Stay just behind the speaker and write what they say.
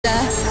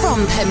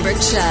from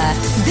Pembrokeshire,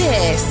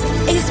 this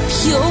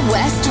is Pure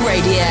West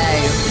Radio.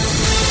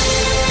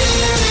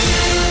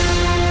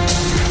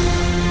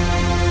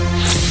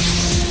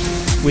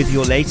 With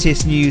your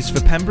latest news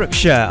for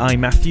Pembrokeshire, I'm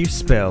Matthew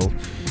Spill.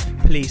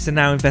 Police are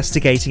now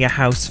investigating a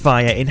house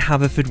fire in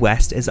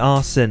Haverfordwest as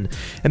arson.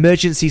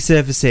 Emergency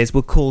services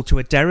were called to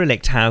a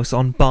derelict house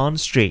on Barn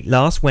Street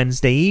last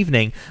Wednesday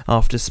evening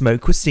after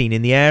smoke was seen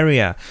in the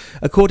area.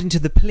 According to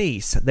the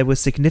police, there was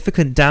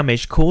significant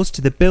damage caused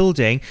to the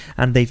building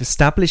and they've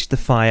established the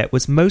fire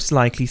was most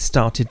likely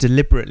started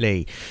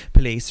deliberately.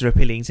 Police are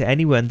appealing to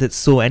anyone that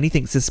saw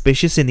anything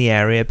suspicious in the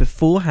area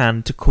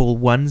beforehand to call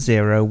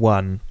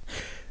 101.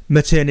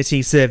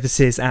 Maternity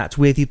services at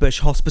Withybush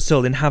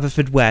Hospital in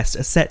Haverfordwest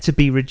are set to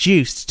be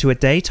reduced to a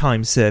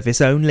daytime service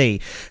only.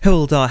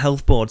 Hywel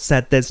Health Board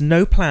said there's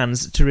no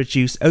plans to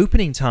reduce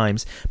opening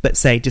times, but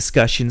say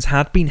discussions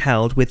had been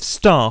held with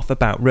staff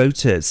about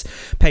rotas.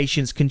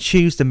 Patients can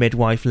choose the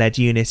midwife-led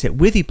unit at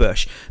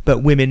Withybush, but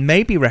women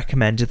may be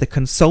recommended the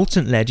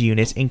consultant-led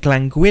unit in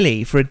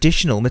Glangwili for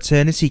additional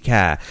maternity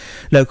care.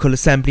 Local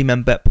Assembly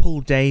member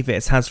Paul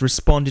Davis has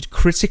responded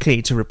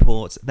critically to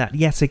reports that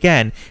yet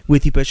again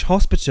Withybush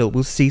Hospital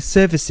will see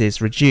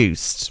services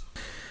reduced.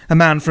 A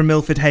man from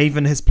Milford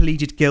Haven has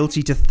pleaded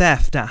guilty to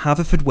theft at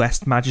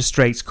Haverfordwest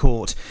Magistrates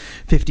Court.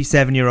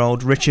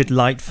 57-year-old Richard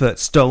Lightfoot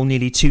stole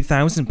nearly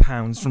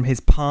 £2,000 from his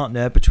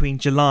partner between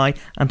July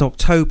and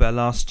October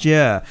last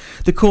year.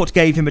 The court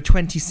gave him a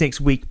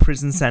 26-week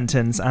prison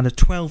sentence and a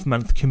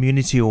 12-month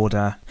community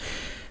order.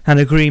 An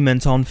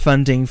agreement on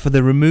funding for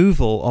the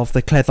removal of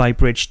the Cleddau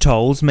Bridge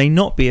tolls may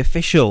not be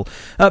official.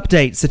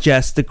 Updates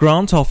suggest the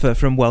grant offer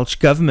from Welsh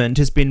Government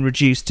has been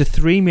reduced to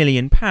 £3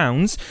 million,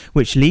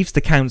 which leaves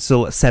the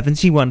council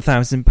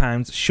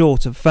 £71,000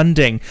 short of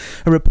funding.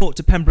 A report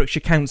to Pembrokeshire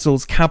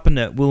Council's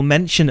Cabinet will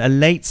mention a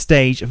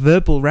late-stage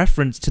verbal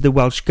reference to the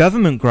Welsh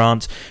Government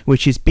grant,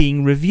 which is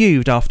being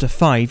reviewed after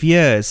 5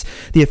 years.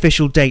 The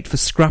official date for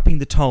scrapping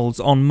the tolls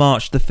on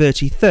March the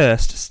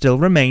 31st still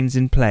remains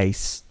in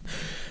place.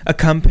 A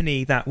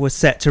company that was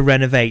set to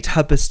renovate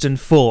Hubberston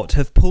Fort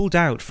have pulled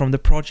out from the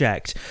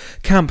project.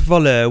 Camp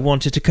Voleur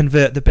wanted to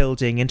convert the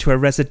building into a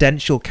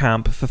residential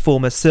camp for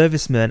former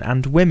servicemen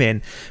and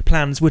women.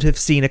 Plans would have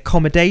seen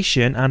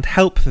accommodation and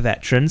help for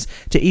veterans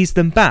to ease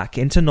them back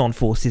into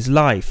non-forces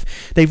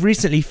life. They've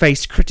recently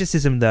faced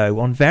criticism,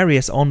 though, on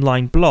various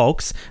online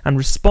blogs and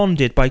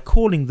responded by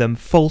calling them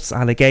false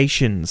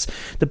allegations.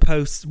 The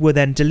posts were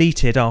then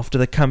deleted after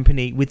the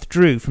company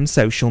withdrew from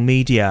social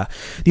media.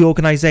 The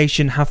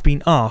organisation have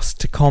been asked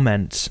to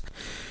comment.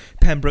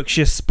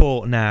 Pembrokeshire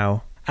Sport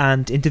now.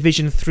 And in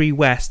Division 3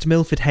 West,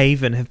 Milford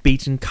Haven have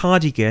beaten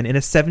Cardigan in a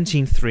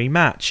 17-3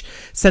 match.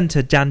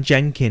 Centre Dan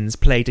Jenkins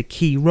played a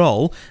key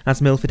role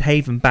as Milford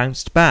Haven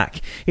bounced back.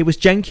 It was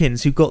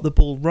Jenkins who got the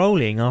ball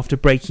rolling after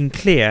breaking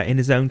clear in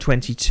his own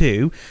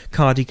 22.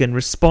 Cardigan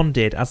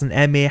responded as an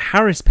Emir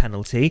Harris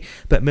penalty,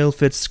 but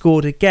Milford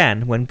scored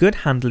again when good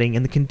handling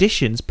in the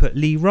conditions put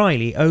Lee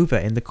Riley over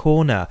in the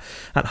corner.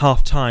 At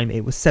half-time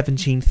it was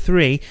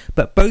 17-3,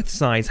 but both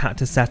sides had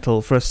to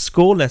settle for a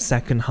scoreless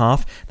second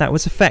half that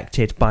was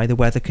affected by the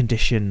weather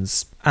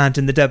conditions. And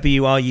in the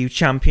WRU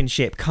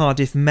Championship,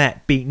 Cardiff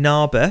Met beat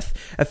Narberth.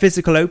 A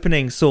physical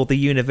opening saw the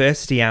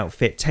university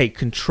outfit take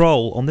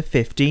control on the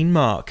 15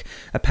 mark.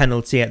 A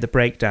penalty at the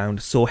breakdown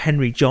saw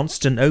Henry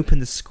Johnston open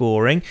the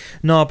scoring.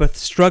 Narberth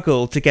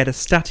struggled to get a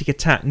static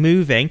attack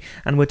moving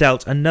and were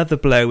dealt another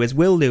blow as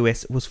Will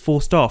Lewis was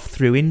forced off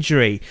through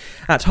injury.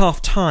 At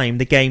half-time,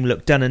 the game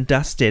looked done and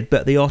dusted,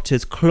 but the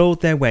Otters clawed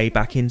their way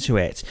back into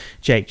it.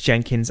 Jake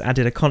Jenkins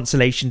added a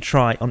consolation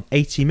try on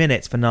 80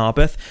 minutes for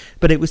Narberth,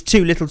 but it was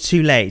too little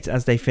too late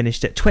as they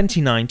finished at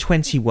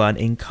 29-21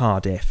 in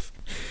Cardiff.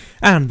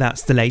 And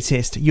that's the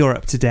latest. You're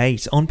up to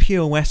date on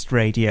Pure West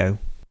Radio.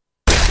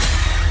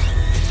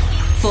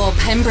 For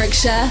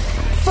Pembrokeshire,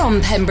 from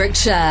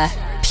Pembrokeshire,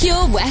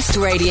 Pure West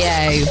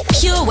Radio.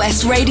 Pure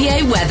West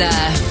Radio weather.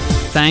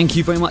 Thank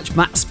you very much,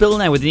 Matt Spill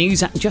now with the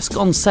news at just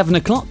gone 7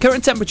 o'clock.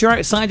 Current temperature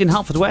outside in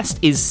Haverfordwest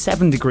is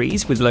 7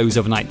 degrees with lows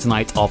overnight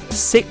tonight of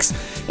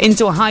 6.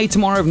 Into a high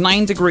tomorrow of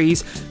 9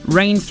 degrees.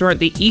 Rain throughout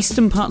the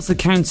eastern parts of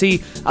the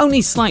county.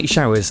 Only slight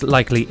showers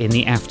likely in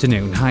the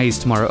afternoon. Highs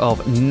tomorrow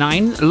of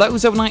 9.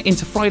 Lows overnight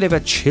into Friday of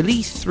a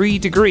chilly 3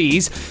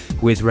 degrees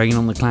with rain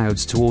on the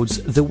clouds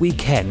towards the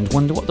weekend.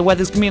 Wonder what the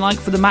weather's going to be like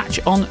for the match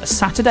on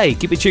Saturday.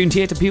 Keep it tuned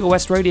here to Pure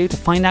West Radio to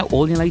find out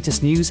all your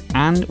latest news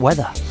and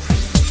weather.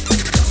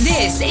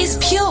 This is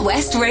Pure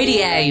West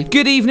Radio.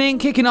 Good evening.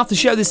 Kicking off the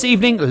show this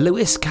evening,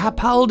 Lewis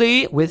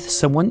Capaldi with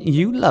Someone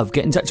You Love.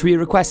 Get in touch with your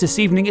request this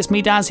evening. It's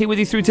me, Daz, here with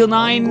you through till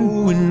 9.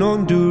 Going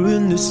on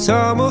during this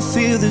time, I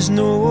feel there's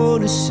no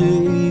one to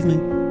save me.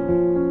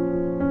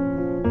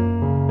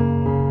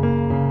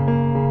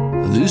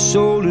 This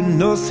all and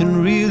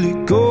nothing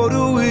really got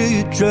away,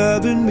 you're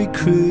driving me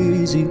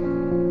crazy.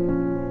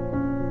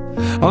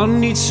 I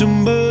need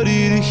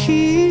somebody to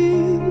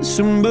hear,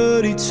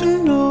 somebody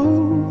to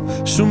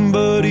know,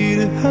 somebody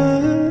to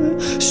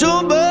have,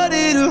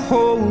 somebody to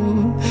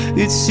hold.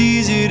 It's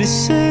easy to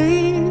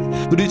say,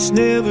 but it's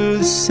never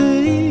the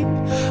same.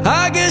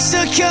 I guess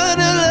I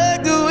kinda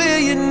like the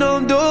way you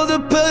numbed all the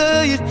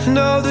pain.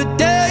 Now the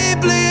day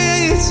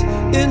bleeds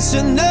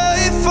into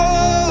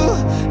nightfall,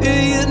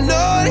 and you're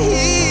not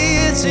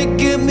here to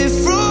get me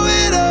through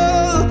it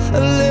all. I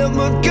let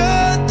my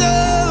guard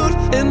down,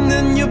 and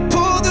then you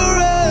pulled the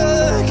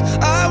rug.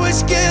 I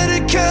was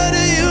getting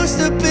kinda used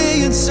to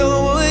being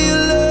someone you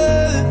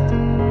loved.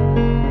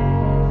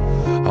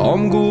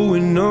 I'm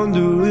going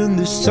under, and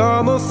this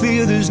time I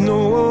feel there's no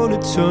one to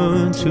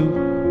turn to.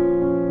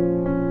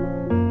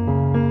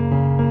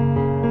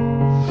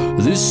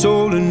 This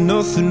all and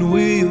nothing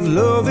way of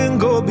loving,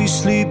 go be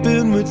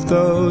sleeping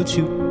without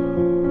you.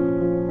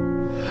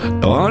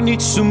 Now I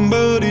need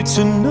somebody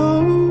to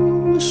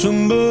know,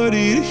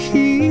 somebody to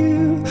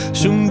hear,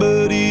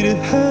 somebody to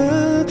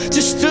have,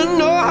 just to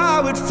know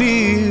how it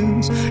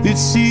feels.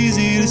 It's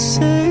easy to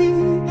say,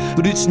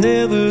 but it's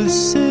never the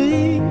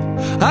same.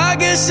 I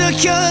guess I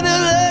kinda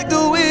like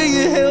the way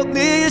you help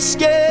me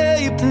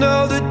escape.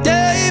 Now the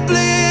day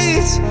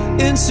bleeds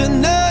into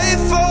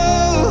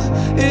nightfall,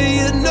 and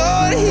you're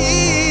not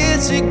here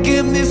to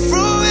get me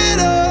through it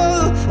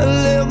all. I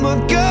let my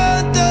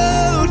guard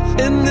down,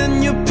 and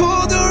then you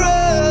pulled the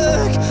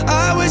rug.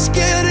 I was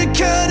getting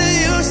kinda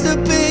used to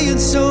being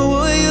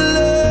someone you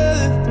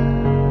loved.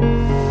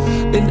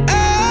 And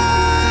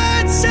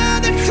I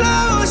tend to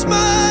close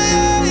my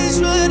eyes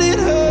when it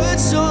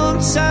hurts.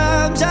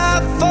 Sometimes I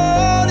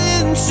fall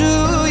into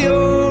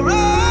your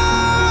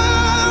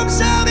arms.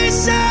 I'll be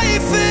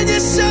safe in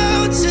your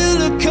soul till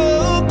I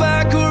come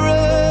back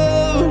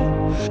around.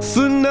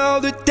 For now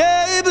the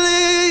day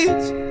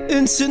bleeds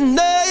into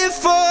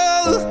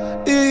nightfall,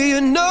 and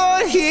you're not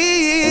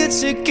here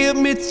to get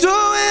me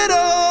through it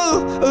all.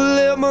 I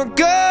let my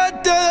guard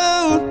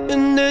down,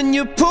 and then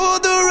you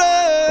pulled the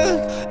rug.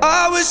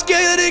 I was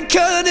getting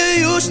kinda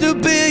used to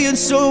being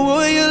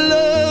someone you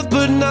love,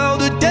 but now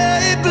the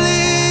day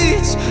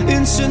bleeds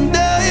into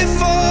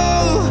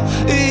nightfall,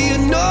 and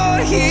you're not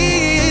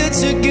here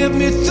to get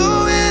me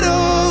through it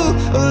all.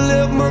 I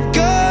let my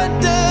guard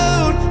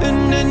down, and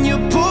then you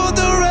pulled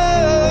the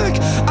rug.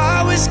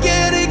 I was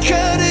getting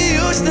kinda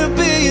used to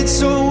being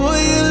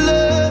someone you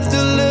loved.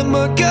 I let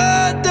my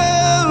guard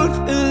down,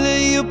 and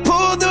then you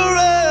pulled the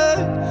rug.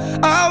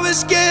 I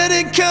was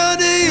getting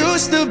kinda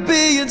used to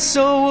being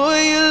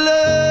someone you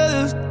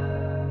loved.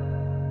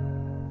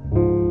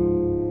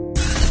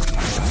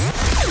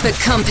 For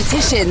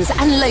competitions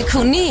and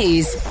local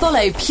news,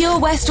 follow Pure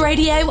West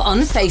Radio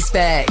on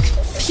Facebook.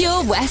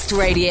 Pure West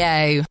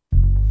Radio.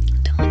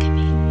 Don't look at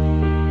me.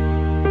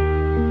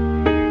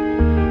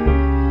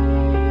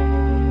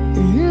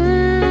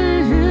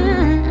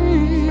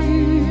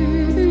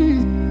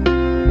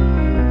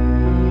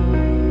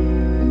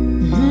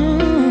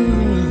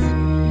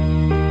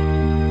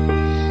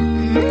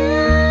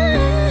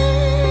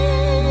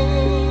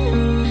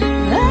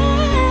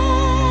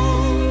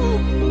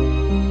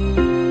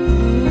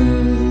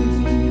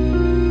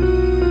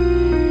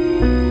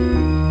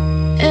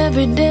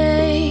 Every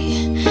day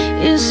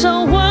is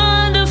so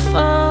wonderful.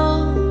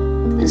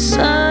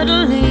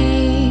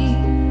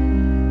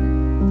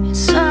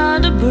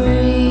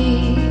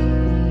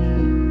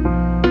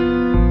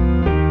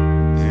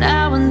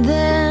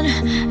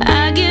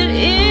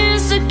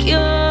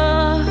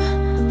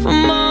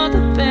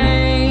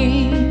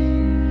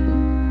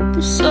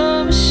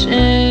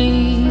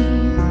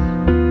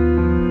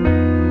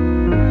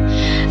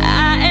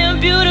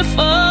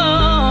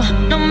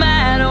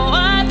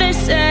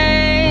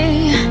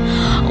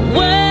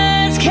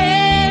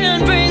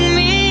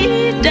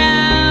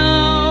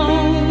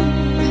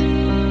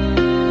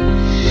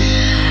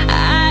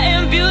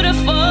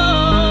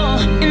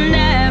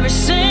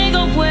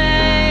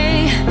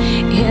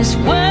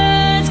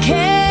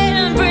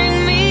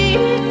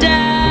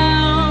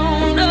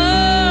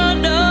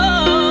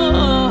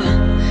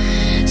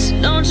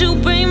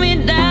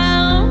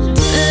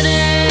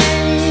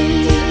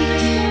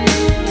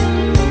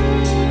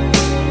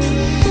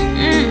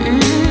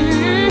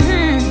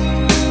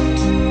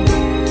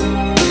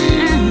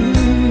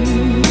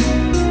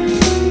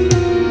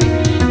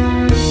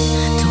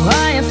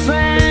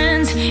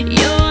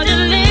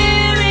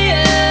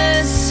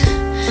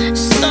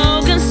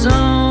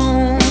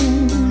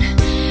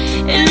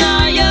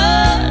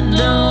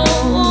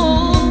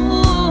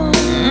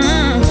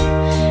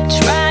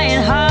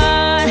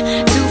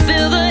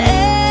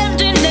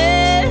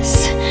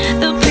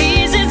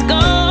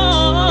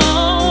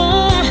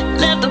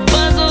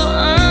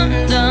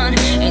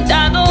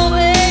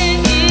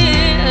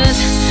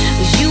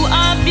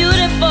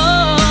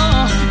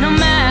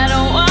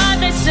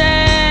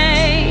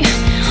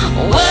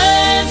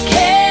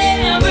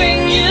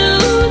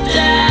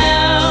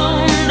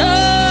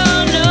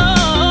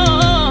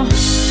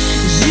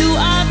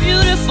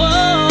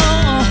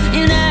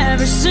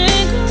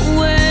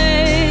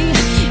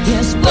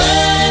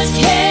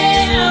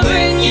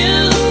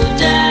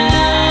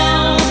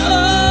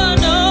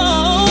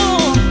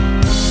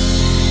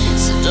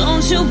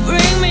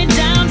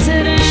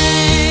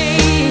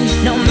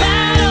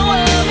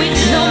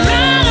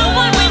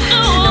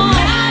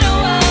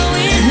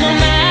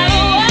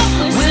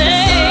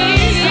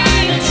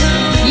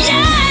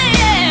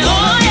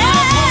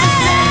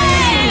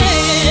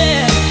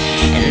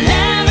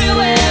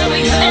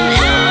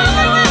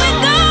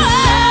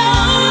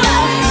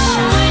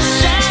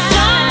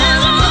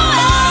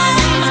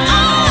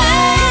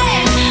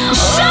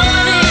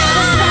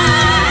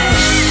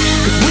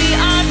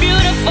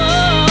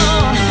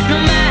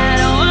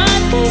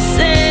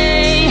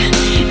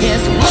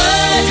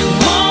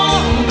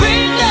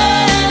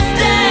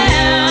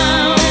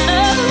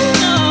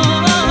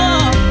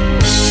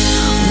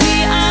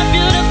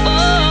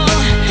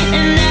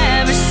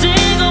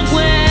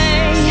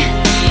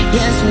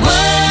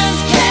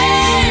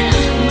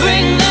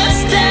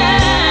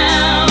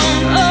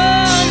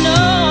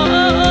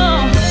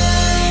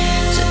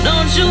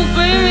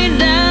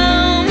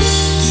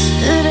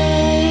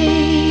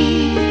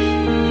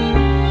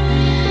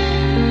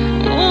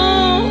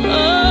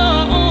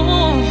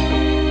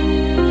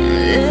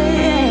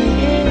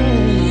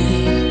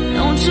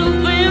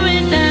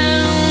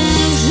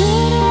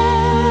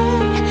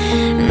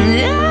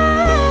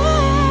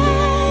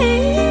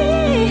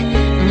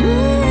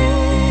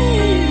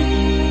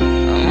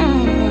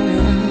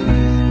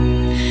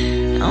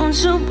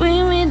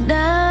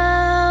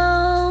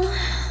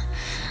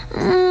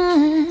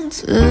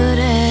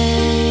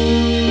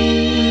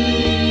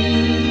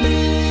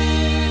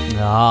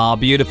 Ah,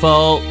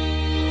 beautiful.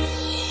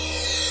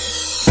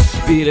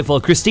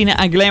 Beautiful. Christina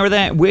Aguilera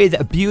there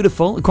with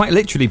Beautiful. Quite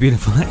literally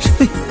beautiful,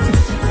 actually.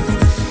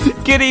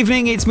 Good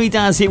evening, it's me,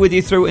 Daz, here with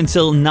you through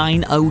until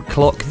 9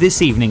 o'clock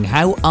this evening.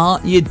 How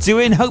are you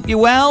doing? Hope you're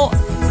well.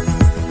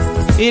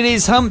 It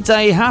is Hump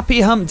Day. Happy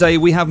Hump Day.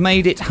 We have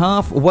made it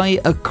halfway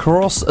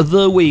across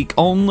the week,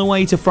 on the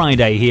way to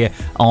Friday here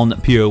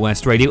on Pure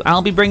West Radio.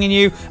 I'll be bringing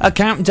you a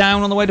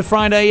countdown on the way to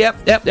Friday.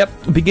 Yep.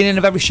 Beginning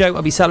of every show,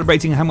 I'll be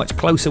celebrating how much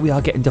closer we are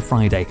getting to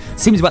Friday.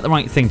 Seems about the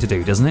right thing to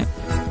do, doesn't it?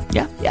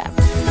 Yeah.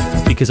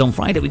 Because on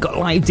Friday, we've got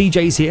live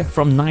DJs here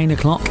from 9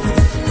 o'clock.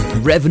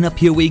 Revving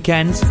up your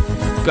weekend.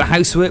 We've got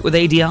Housework with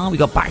ADR. We've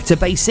got Back to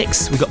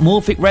Basics. We've got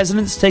Morphic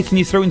Resonance taking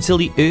you through until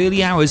the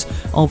early hours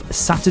of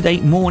Saturday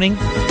morning.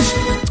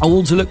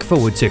 All to look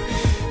forward to.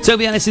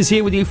 Toby Ellis is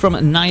here with you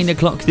from 9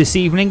 o'clock this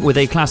evening with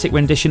a classic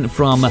rendition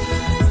from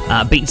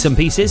Beats and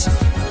Pieces,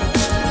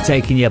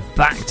 taking you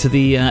back to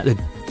the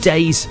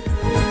days,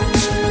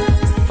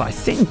 I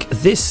think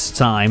this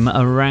time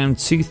around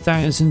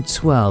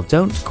 2012.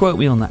 Don't quote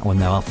me on that one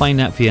though, I'll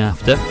find out for you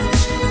after.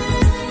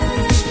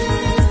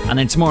 And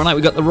then tomorrow night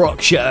we've got the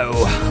rock show,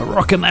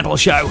 rock and metal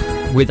show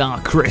with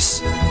our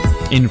Chris,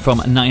 in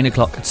from 9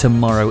 o'clock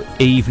tomorrow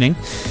evening.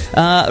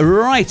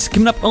 Right,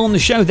 coming up on the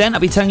show then, I'll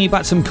be telling you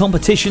about some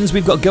competitions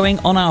we've got going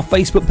on our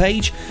Facebook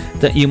page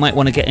that you might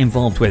want to get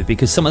involved with,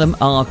 because some of them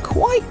are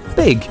quite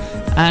big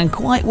and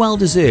quite well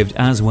deserved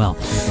as well.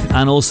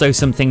 And also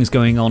some things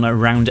going on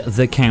around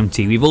the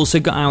county. We've also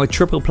got our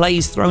triple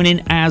plays thrown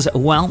in as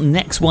well.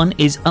 Next one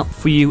is up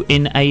for you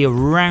in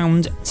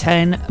around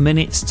 10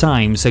 minutes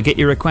time, so get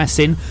your requests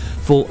in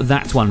for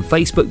that one.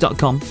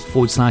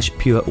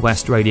 Facebook.com/Pure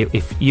West Radio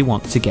if you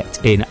want to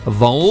get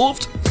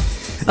involved.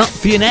 Up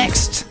for you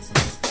next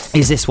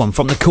is this one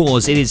from The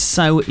Cause. It is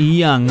So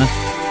Young.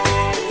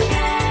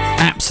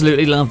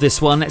 Absolutely love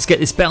this one. Let's get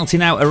this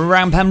belting out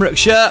around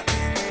Pembrokeshire.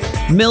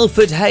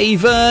 Milford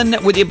Haven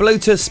with your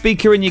Bluetooth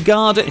speaker in your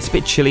garden. It's a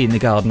bit chilly in the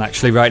garden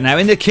actually right now.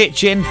 In the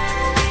kitchen.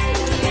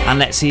 And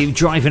let's see you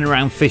driving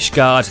around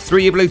Fishguard through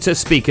your Bluetooth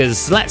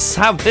speakers. Let's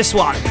have this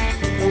one.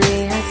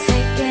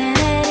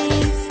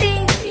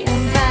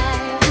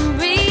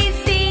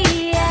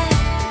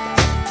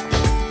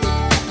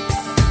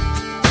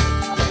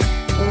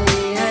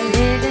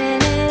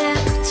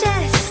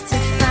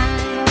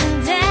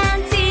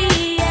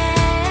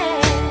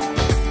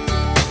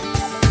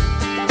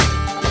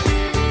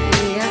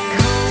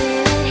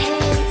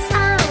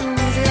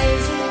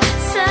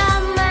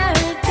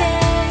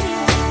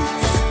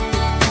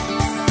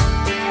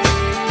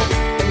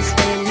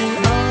 Spending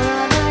all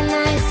of our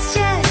nights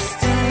just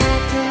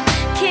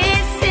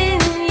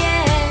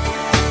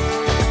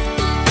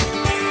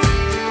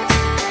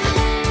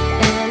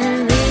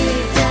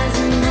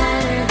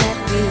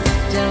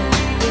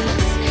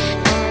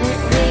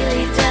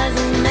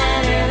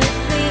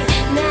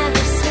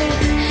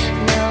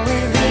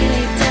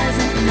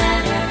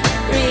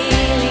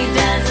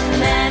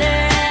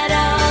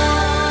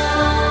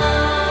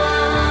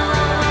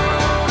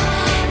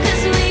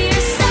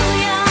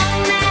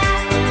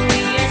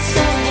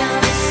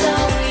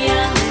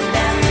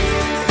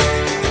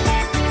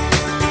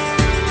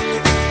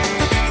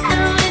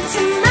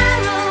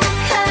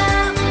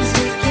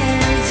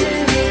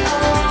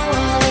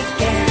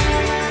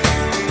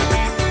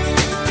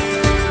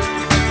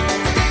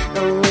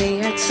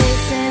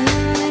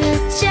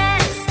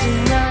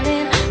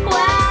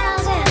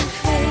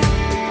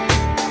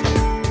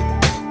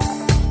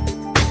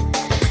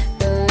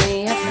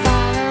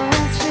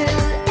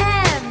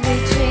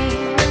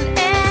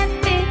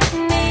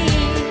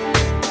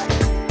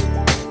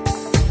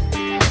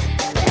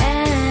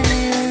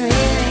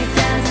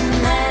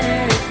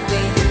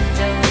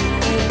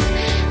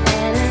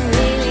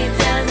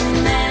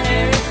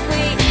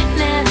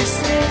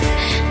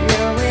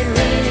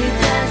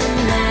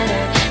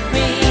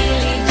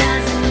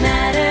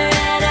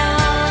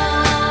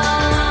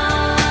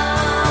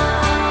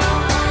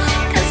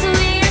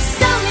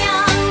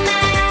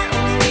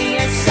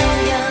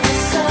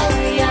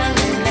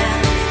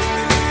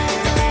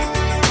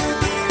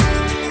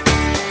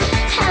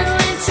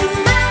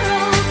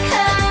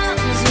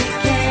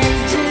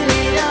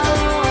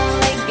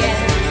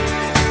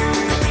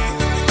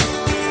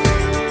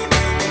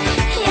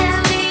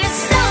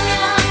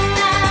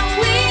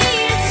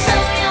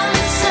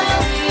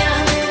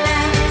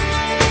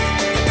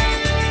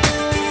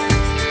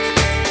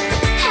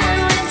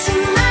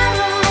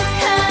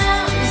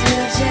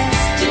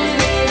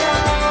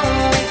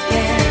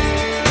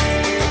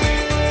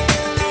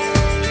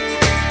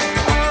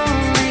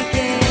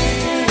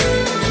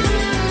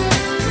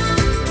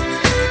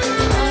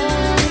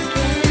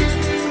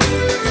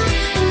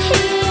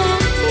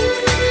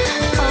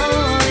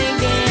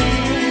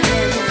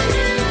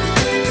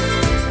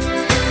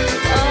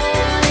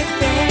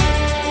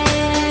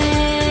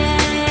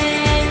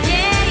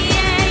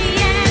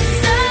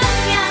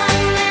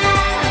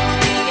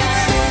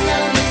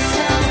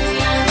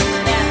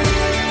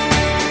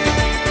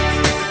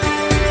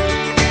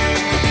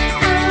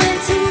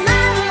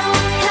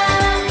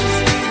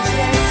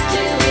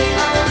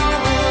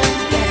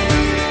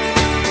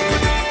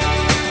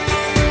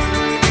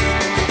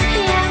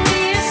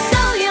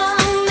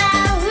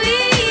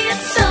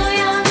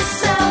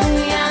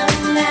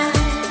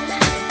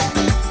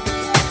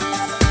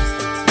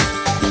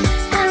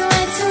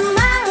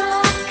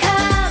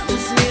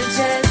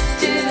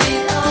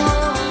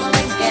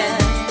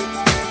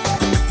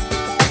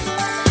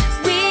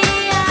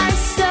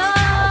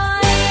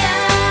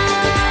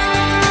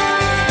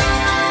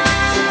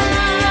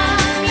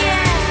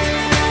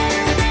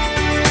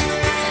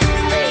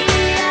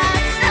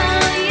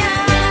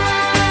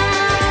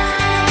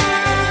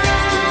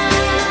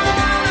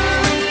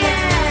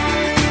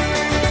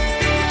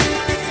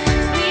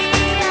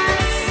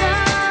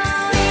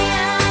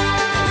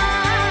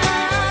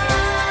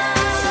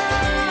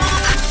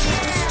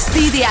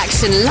the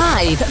action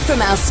live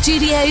from our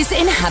studios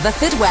in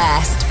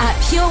Haverfordwest at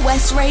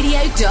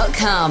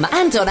purewestradio.com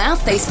and on our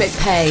Facebook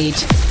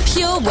page,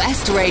 Pure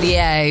West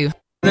Radio.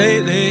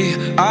 Lately,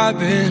 I've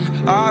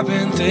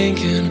been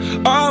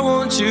thinking, I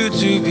want you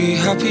to be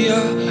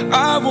happier,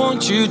 I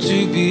want you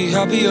to be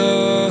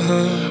happier.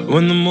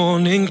 When the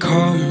morning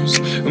comes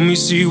and we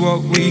see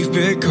what we've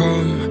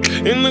become,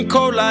 in the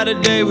cold light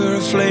of day we're a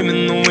flame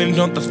in the wind,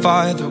 not the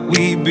fire that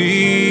we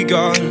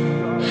begun.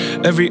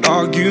 Every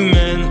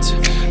argument,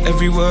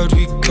 every word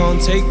we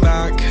can't take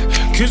back,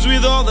 'cause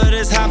with all that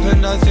has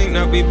happened I think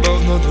that we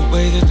both know the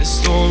way that the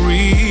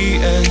story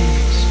ends.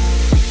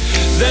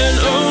 Then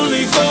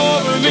only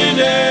for a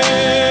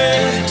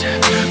minute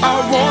I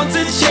want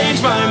to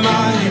change my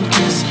mind,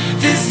 'cause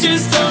this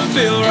just don't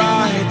feel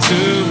right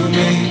to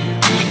me.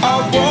 I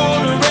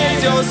wanna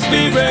raise your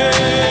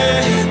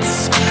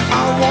spirits,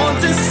 I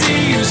want to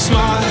see you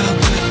smile,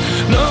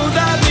 but no,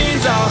 that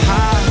means I'll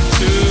have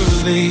to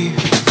leave.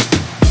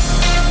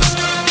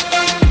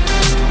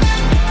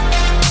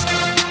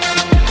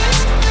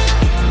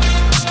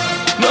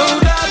 No,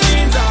 that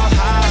means I'll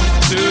have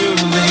to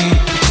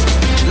leave.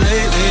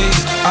 Lately,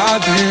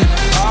 I've been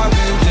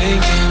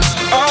thinking,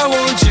 I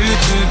want you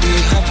to be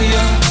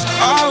happier,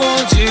 I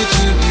want you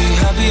to be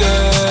happier.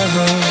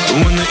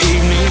 When the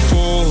evening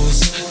falls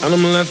and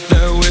I'm left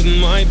there with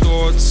my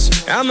thoughts,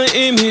 and the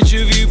image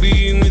of you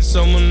being with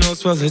someone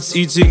else, well, it's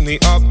eating me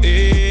up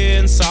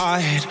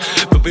inside.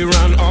 But we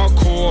ran our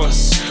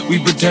course, we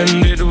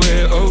pretended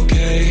we're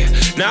okay.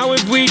 Now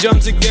if we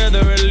jump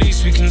together, at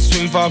least we can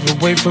swim far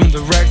away from the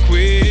wreck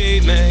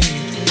we made.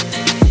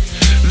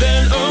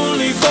 Then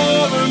only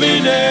for a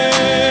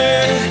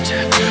minute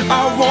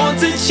I want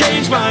to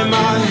change my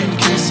mind,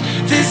 'cause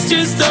this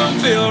just don't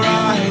feel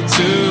right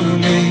to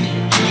me.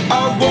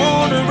 I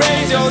wanna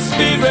raise your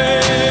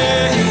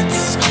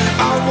spirits,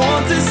 I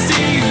want to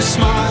see you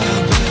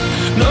smile, but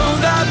no,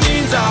 that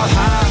means I'll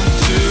have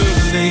to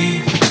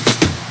leave.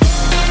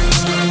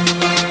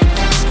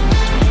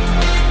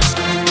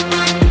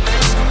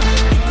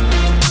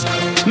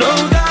 No,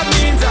 that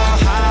means I'll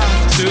have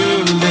to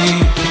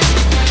leave.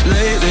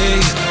 Lately,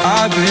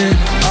 I've been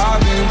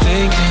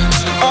thinking,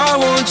 I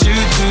want you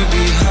to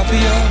be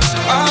happier,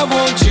 I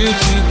want you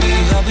to be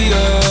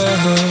happier.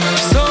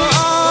 So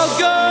I'll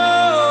go,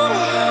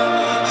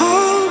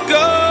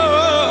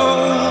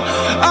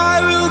 I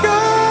will go.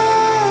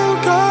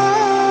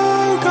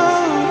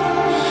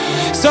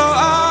 So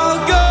I'll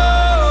go,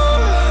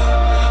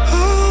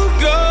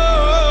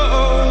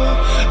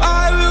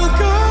 I will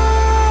go.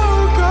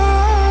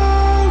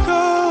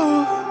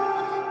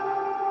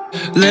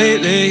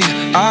 Lately,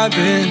 I've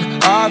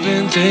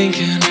been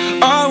thinking,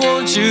 I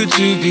want you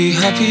to be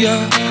happier,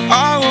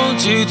 I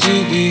want you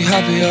to be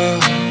happier.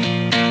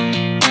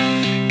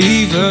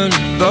 Even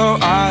though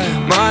I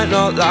might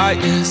not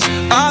like this,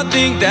 I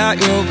think that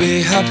you'll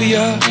be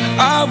happier,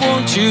 I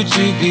want you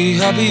to be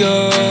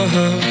happier.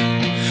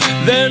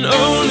 Then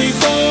only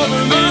for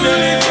a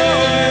minute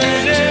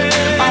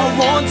I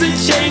want to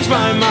change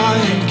my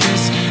mind,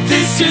 'cause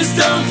this just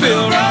don't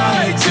feel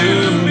right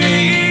to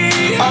me.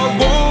 I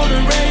wanna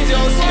raise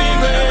your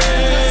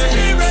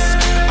spirits,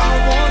 I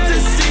want to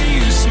see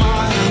you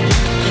smile,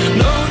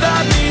 no,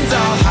 that means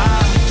I'll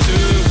have to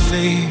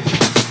leave.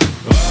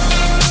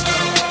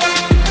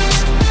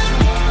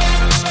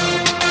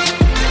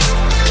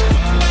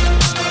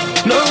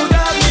 No,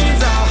 that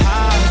means I'll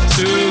have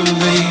to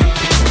leave.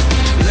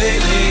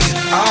 Lately,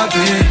 I've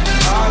been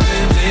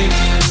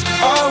thinking,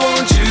 I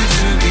want you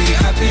to be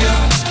happier,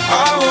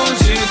 I want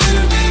you to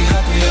be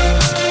happier.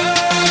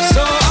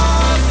 So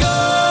I'll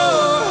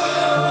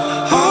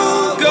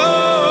go,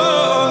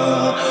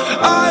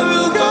 I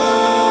will go.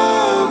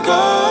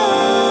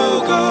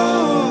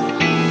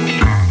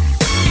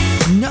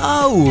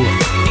 No!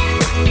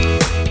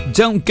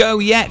 Don't go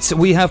yet.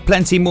 We have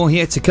plenty more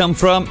here to come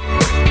from.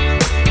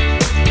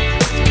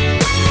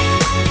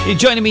 You're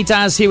joining me,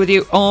 Daz, here with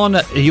you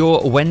on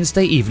your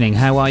Wednesday evening.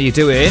 How are you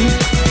doing?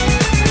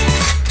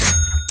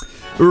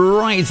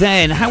 Right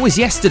then, how was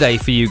yesterday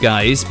for you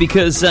guys?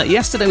 Because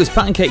yesterday was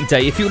Pancake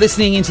Day. If you were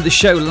listening into the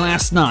show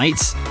last night...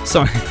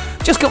 Sorry,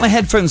 just got my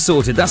headphones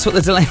sorted. That's what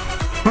the delay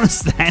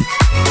was then.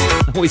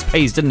 Always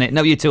pays, doesn't it?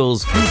 Know your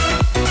tools.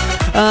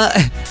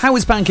 How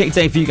was Pancake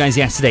Day for you guys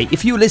yesterday?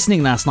 If you were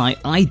listening last night,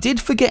 I did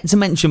forget to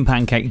mention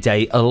Pancake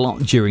Day a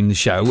lot during the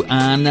show,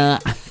 and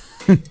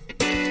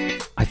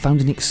I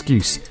found an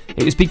excuse.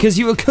 It was because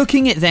you were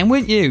cooking it then,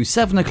 weren't you?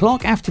 7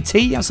 o'clock after tea,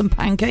 you have some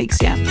pancakes,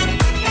 yeah?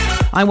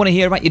 I want to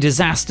hear about your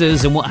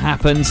disasters and what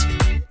happened.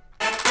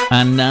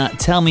 And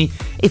tell me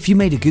if you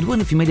made a good one,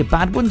 if you made a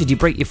bad one. Did you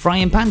break your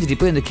frying pan? Did you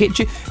burn the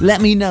kitchen?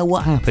 Let me know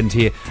what happened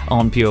here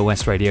on Pure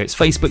West Radio. It's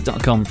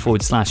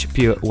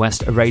facebook.com/Pure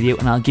West Radio,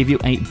 and I'll give you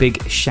a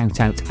big shout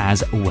out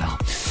as well.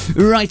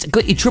 Right,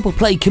 got your triple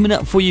play coming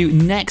up for you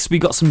next. We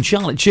got some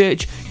Charlotte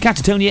Church,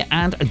 Catatonia,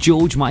 and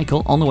George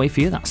Michael on the way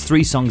for you. That's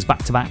 3 songs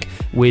back to back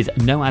with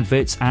no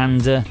adverts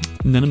and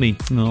none of me.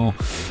 Oh.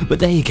 But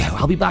there you go.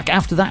 I'll be back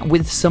after that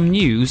with some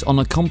news on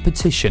a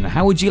competition.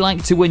 How would you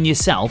like to win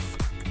yourself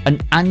an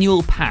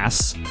annual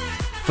pass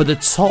for the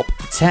top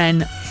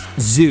 10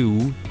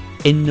 zoo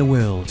in the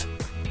world.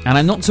 And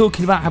I'm not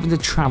talking about having to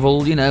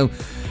travel,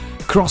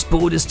 cross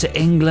borders to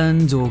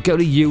England or go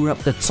to Europe.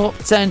 The top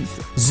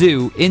 10th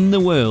zoo in the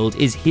world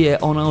is here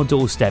on our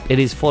doorstep. It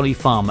is Folly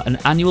Farm. An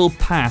annual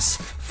pass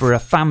for a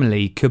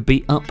family could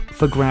be up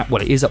for grabs.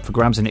 Well, it is up for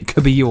grabs and it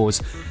could be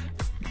yours.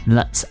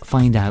 Let's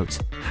find out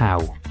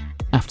how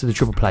after the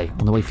triple play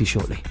on the way for you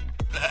shortly.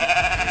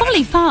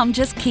 Folly Farm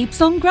just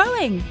keeps on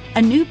growing.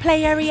 A new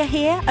play area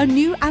here, a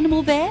new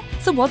animal there.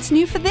 So what's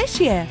new for this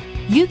year?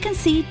 You can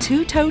see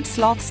two-toed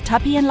sloths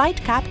Tubby and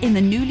Lightcap in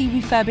the newly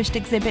refurbished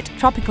exhibit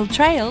Tropical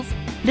Trails.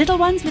 Little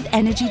ones with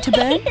energy to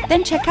burn,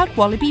 then check out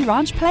Wallaby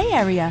Ranch play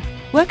area.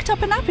 Worked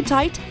up an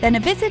appetite? Then a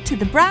visit to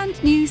the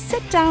brand new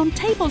sit-down,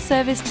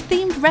 table-serviced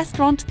themed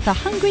restaurant The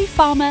Hungry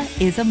Farmer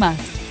is a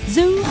must.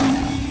 Zoo,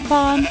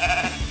 farm,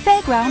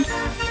 fairground,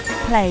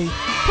 play.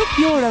 Pick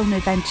your own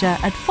adventure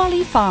at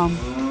Folly Farm.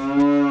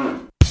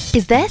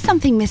 Is there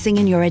something missing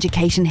in your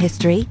education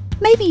history?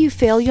 Maybe you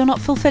feel you're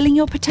not fulfilling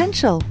your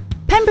potential.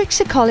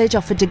 Pembrokeshire College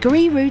offer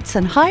degree routes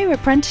and higher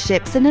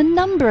apprenticeships in a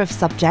number of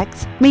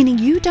subjects, meaning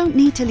you don't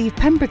need to leave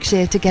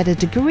Pembrokeshire to get a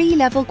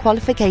degree-level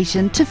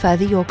qualification to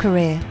further your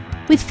career.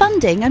 With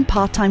funding and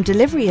part-time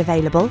delivery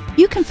available,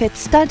 you can fit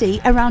study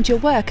around your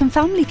work and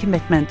family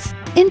commitments.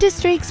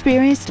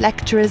 Industry-experienced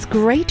lecturers,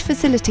 great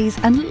facilities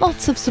and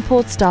lots of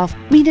support staff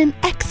mean an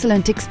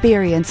excellent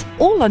experience,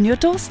 all on your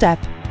doorstep.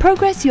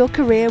 Progress your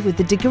career with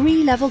a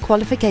degree-level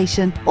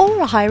qualification or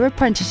a higher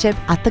apprenticeship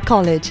at the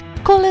college.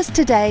 Call us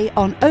today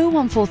on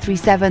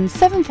 01437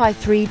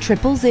 753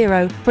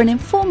 000 for an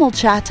informal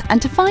chat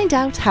and to find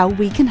out how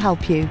we can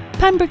help you.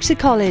 Pembrokeshire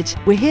College,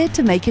 we're here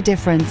to make a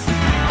difference.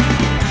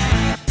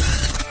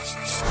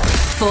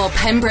 For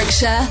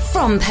Pembrokeshire,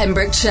 from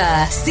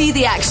Pembrokeshire. See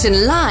the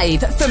action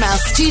live from our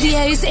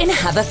studios in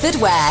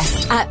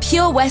Haverfordwest at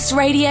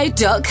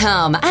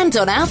purewestradio.com and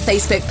on our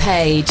Facebook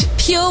page,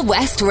 Pure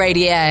West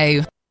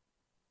Radio.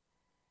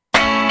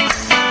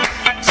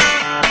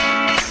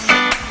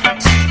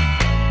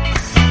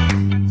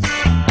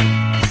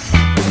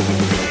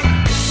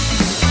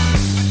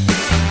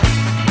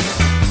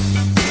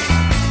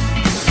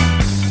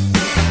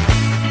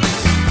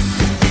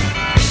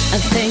 I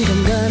think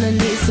I'm gonna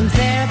need some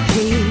therapy.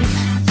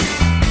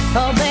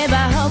 Oh babe,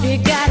 I hope you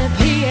got a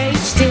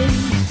PhD.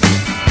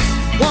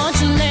 Won't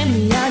you lay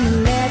me on the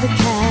leather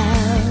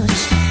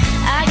couch?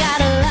 I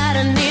got a lot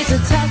I need to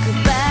talk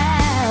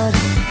about.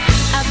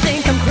 I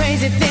think I'm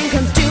crazy, think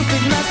I'm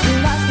stupid, must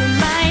have lost my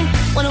mind.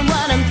 Wonder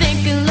what I'm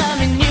thinking,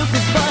 loving you,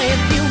 'cause boy,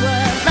 if you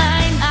were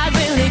mine, I'd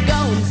really go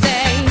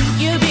insane.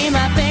 You'd be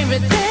my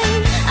favorite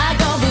thing. I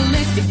go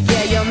ballistic,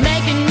 yeah, you're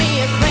making me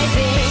a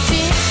crazy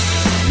chick.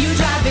 You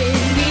driving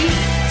me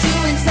to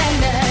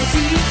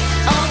insanity.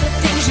 All the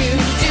things you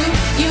do,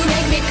 you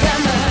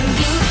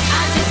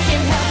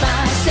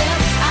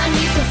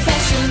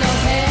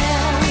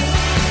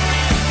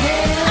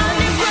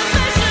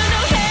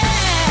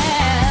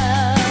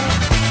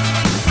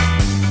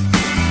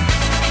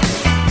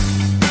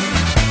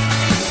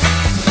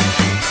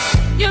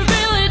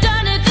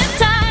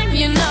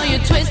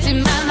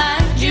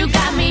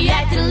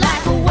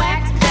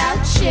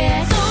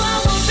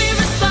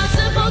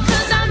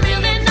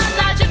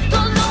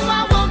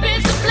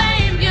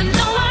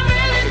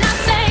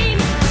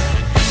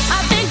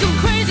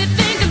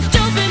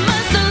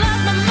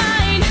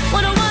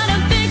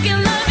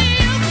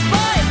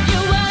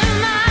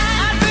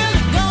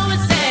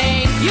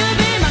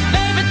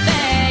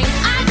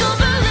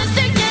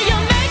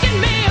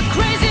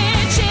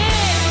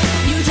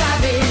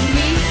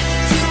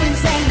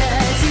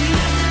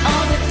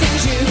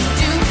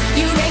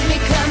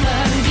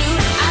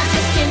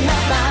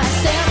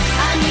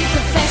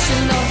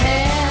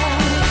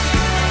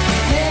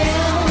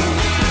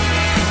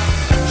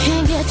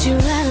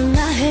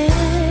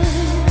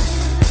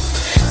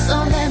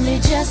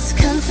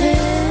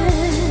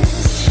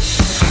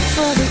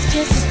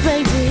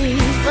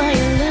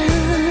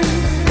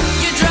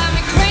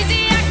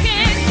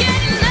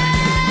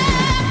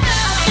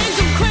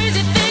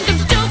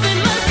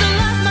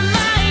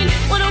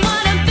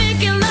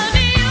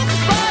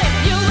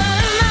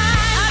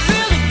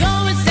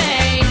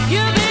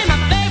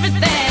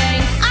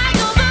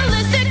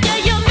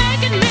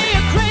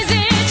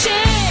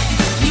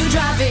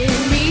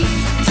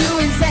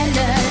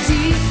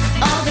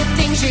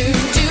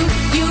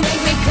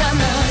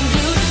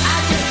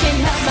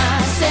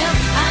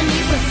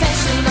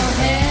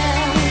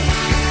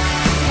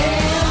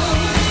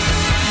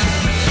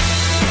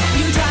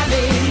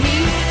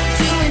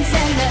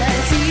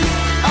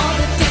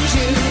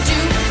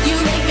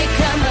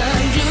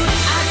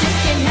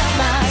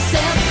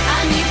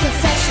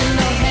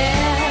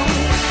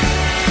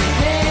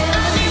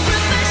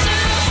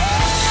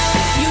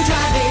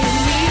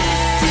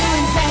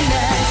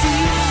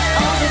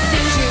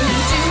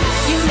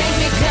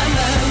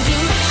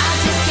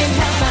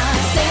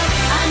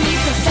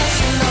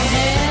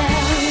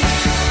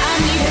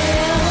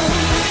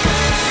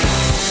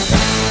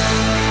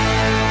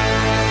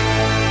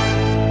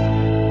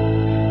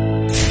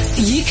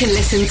can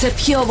listen to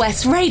Pure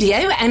West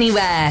Radio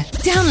anywhere.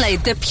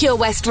 Download the Pure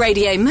West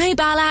Radio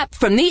mobile app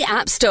from the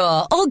App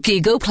Store or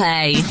Google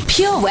Play.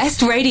 Pure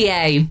West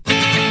Radio.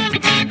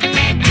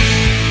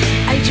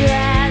 I'd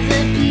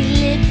rather be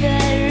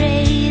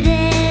liberated.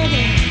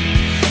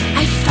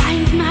 I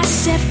find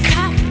myself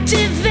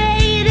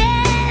captivated.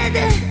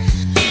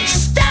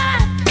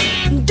 Stop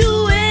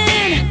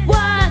doing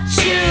what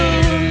you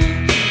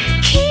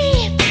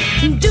keep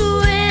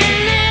doing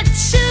it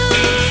too.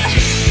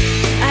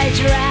 I'd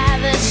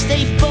rather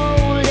stay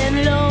bold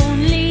and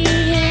lonely.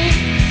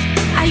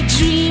 I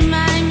dream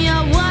I'm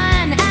your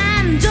one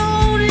and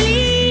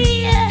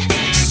only.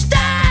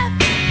 Stop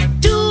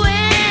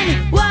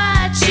doing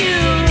what you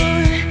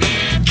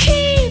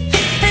keep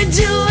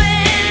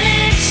doing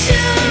it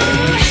too.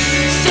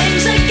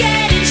 Things are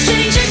getting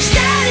strange, I'm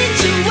starting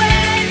to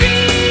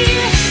worry.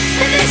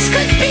 This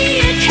could be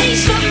a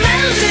case for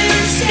Mulder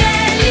and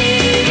Scully.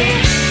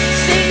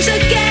 Things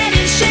are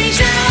getting strange,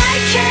 now I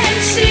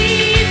can't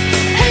sleep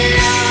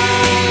alone.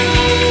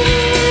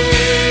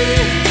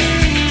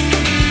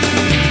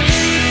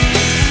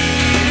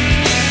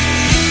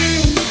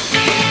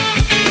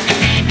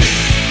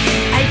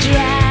 I'd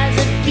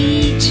rather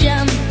be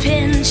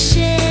jumping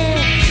ship.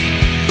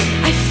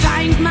 I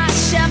find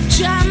myself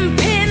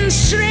jumping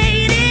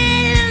straight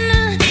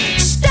in.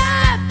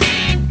 Stop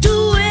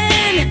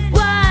doing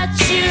what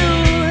you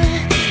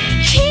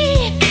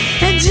keep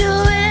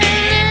doing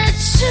it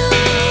too.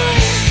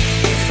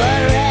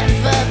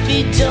 Forever be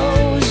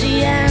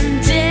dozy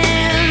and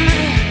dim.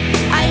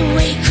 I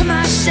wake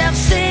myself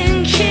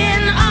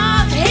thinking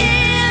of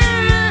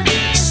him.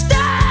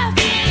 Stop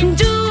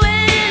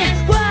doing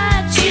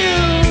what you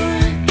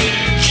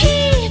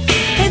keep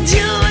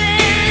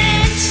doing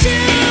it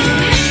too.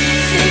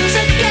 Things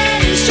are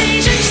getting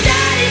strange, I'm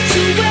starting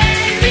to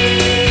worry.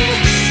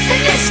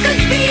 This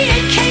could be a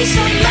case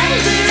of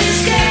Mulder and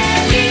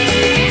Scully.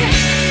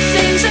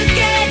 Things are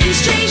getting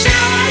strange,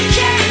 now I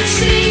can't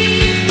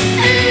sleep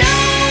alone.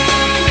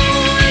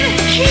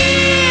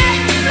 Here,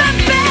 my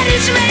bed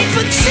is made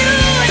for two,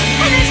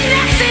 and there's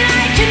nothing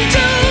I can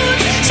do.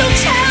 So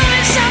tell me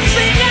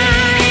something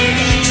I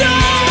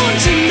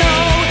don't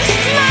know.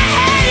 My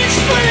head is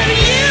full of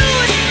you.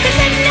 Is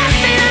there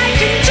nothing I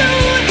can do?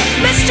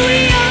 Must we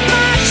all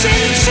march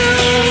into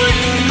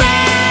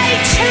by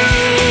two,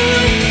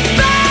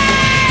 by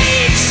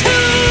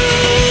two?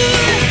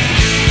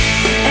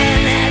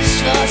 And as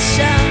for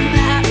some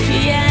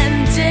happy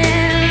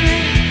ending,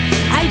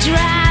 I'd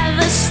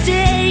rather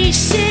stay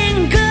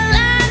single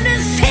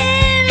and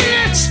thin.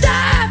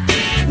 Stop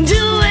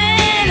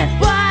doing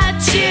what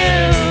you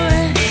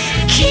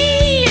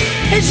keep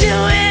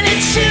doing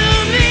it to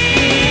me.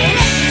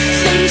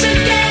 Things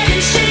are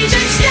getting strange,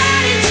 I'm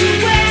starting to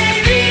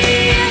worry.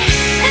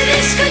 And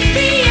this could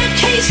be a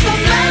case for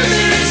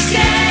Mulder and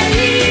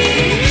Scully.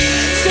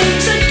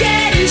 Things are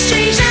getting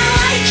strange, now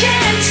I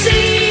can't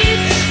sleep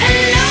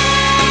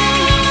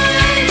alone.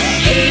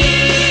 Here,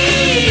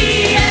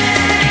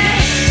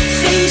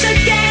 things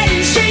are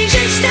getting strange,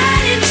 I'm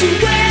starting to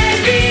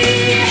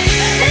worry.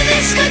 And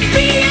this could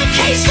be a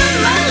case for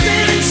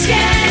Mulder and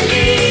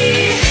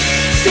Scully.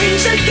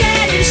 Things are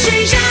getting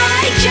strange, now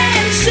I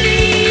can't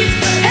sleep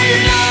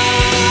alone.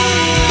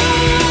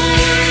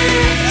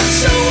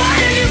 So what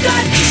have you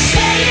got to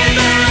say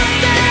about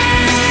that?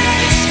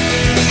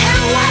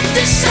 And what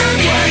does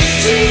someone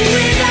do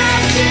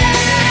without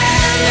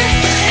love?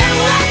 And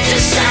what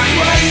does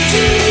someone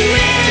do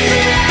with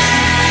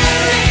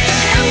love?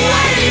 And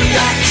what have you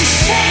got to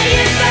say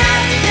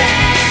about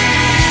that?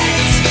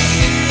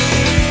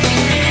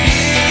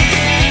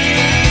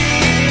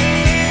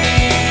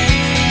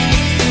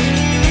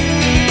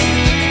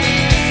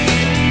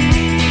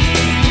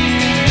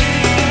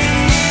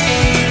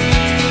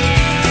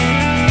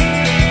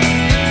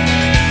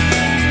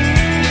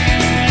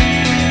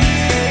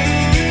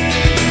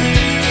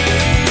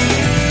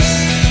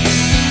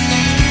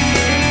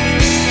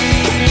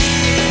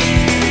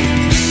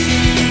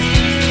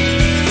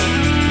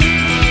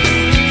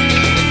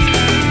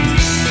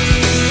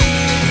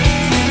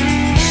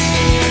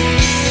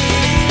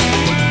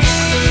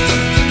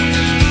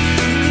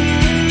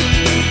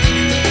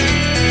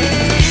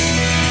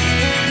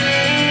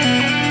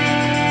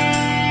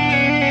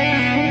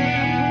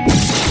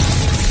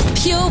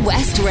 Pure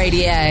West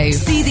Radio.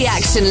 See the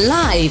action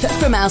live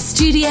from our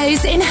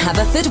studios in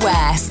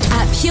Haverfordwest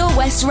at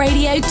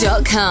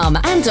purewestradio.com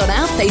and on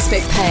our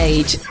Facebook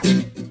page.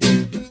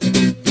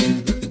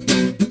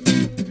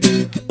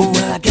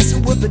 Well, I guess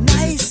it would be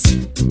nice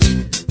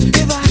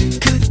if I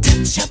could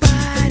touch your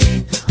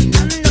body. I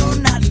know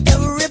not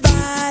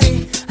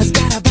everybody has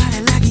got a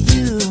body like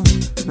you,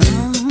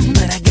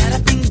 but I gotta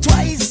think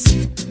twice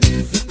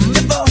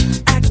before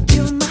I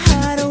give my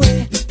heart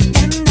away.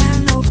 And I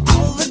know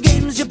all the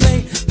games you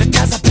play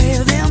because I play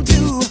them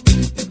too.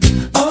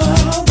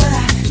 Oh, but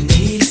I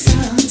need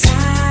some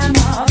time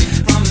off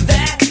from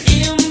that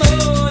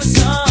emotion.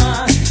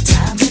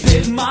 Time to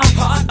pick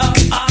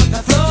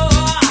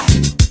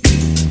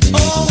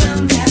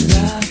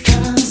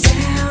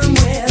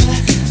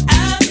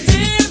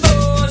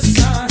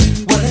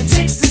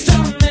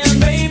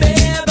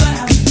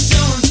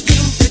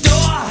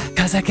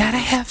I gotta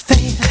have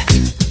faith.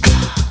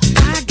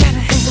 I gotta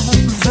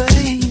have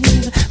faith.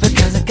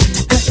 Because I got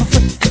to have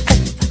faith.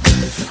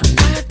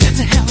 I got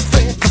to have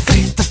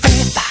faith.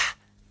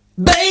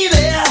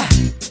 Baby,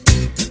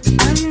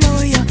 I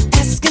know you're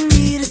asking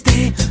me to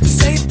stay.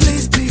 Say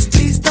please, please,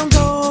 please don't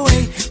go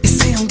away. You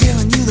say I'm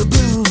giving you the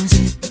blues.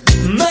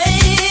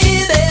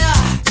 Maybe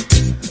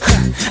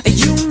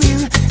you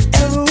mean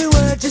every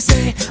word you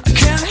say. I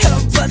can't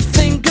help but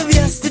think of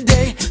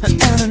yesterday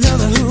and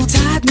another who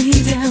tied me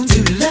down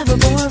to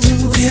lovable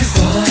rules.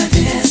 Before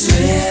this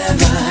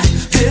river,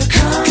 here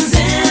comes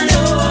an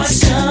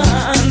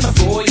ocean.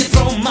 Before you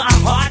throw my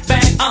heart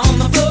back on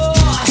the floor.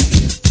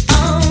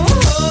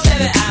 Oh,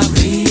 baby, I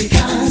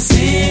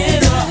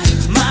reconsider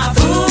my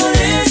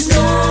foolish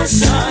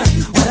notion.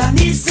 Well, I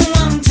need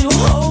someone to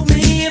hold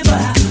me, but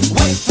I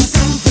wait for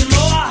something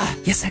more.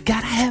 Yes, I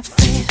gotta have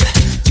faith.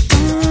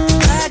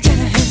 I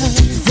gotta have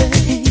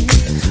faith.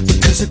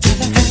 Because I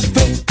gotta have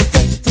faith.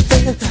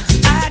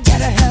 I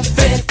gotta have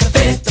faith.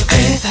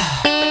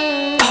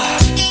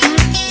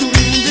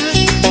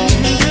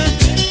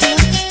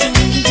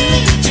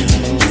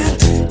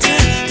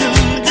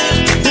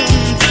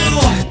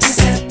 Just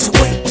have to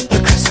wait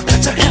because I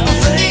got to have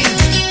faith.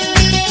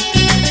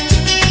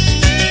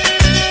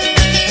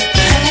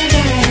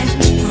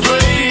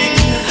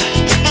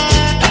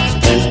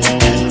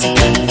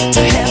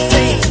 To have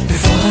faith.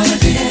 Before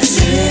this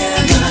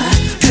river,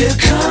 here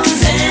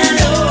comes an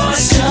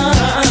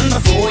ocean.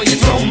 Before you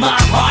throw my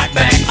heart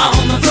back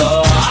on the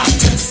floor.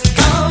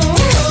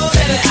 Oh,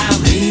 baby, I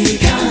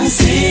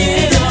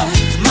reconsider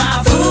my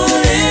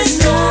foolish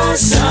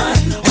notion.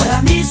 Well,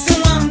 I need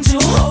someone to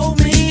hold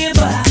me,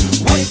 but I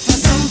wait for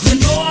something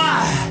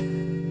more.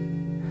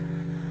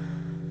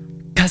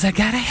 'Cause I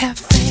gotta have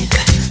faith.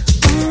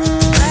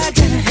 I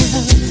gotta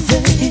have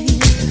faith.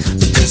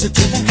 Because I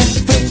gotta have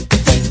faith.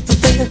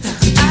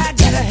 I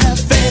gotta have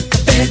faith.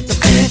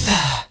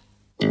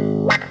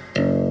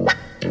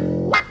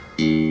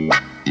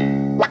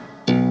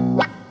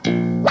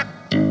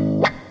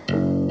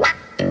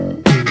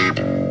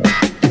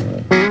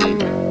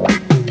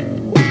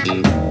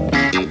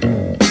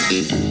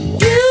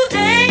 You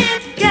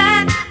ain't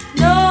got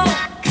no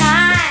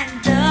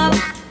kind of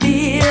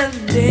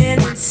feeling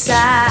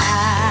inside.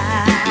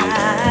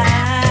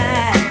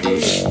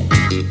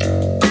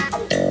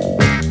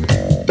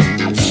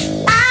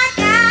 I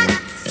got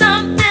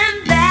something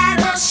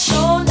that'll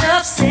show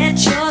enough set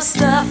your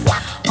stuff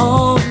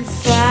on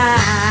fire.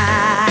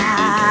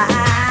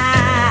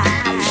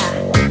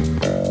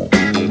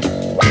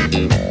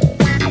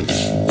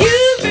 You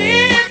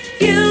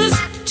refuse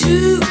to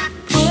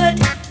put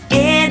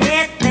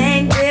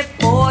anything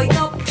before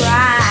your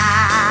pride.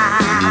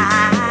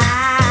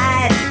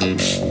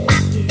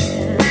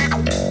 Yeah.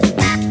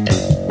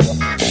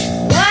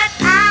 What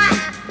I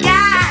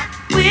got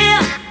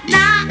will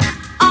knock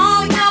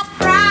all your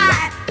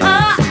pride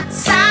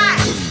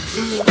aside.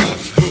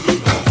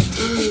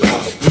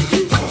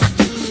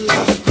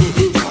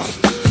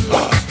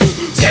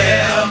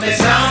 Tell me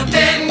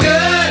something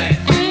good.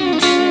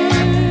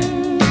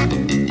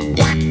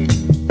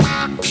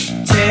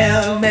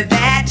 Tell me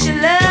that you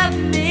love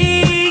me,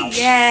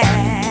 yeah.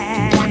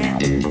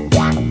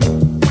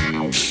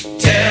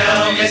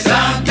 Tell me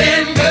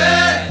something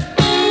good.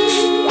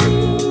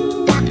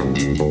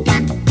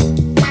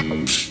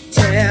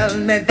 Tell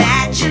me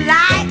that you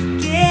like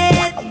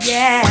it,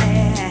 yeah.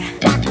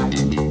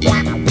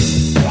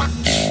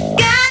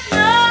 Got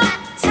no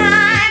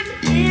time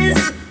is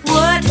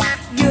what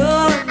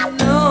you're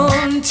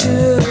known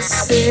to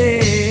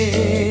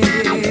say.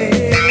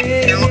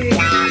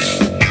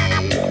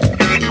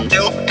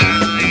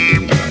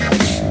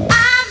 I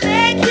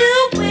make you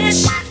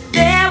wish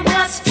there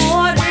was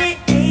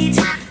 48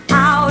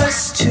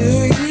 hours to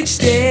each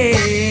day.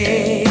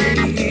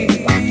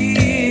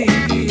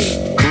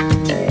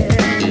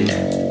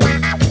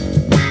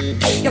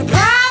 Your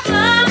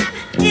problem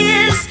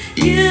is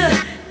you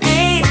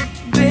ain't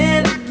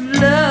been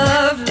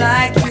loved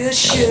like you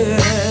should.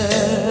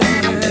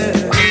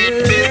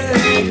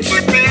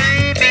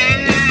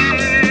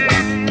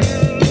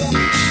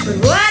 But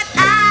what I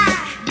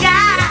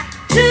got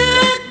to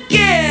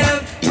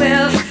give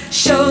will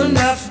sure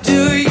enough do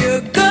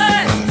you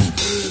good.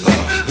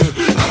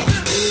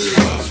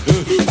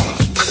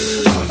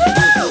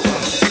 Woo!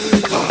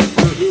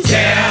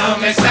 Tell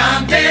me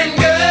something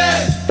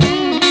good.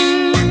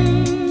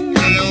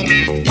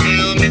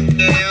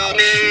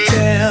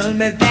 Tell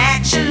me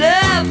that you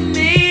love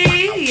me,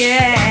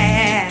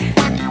 yeah.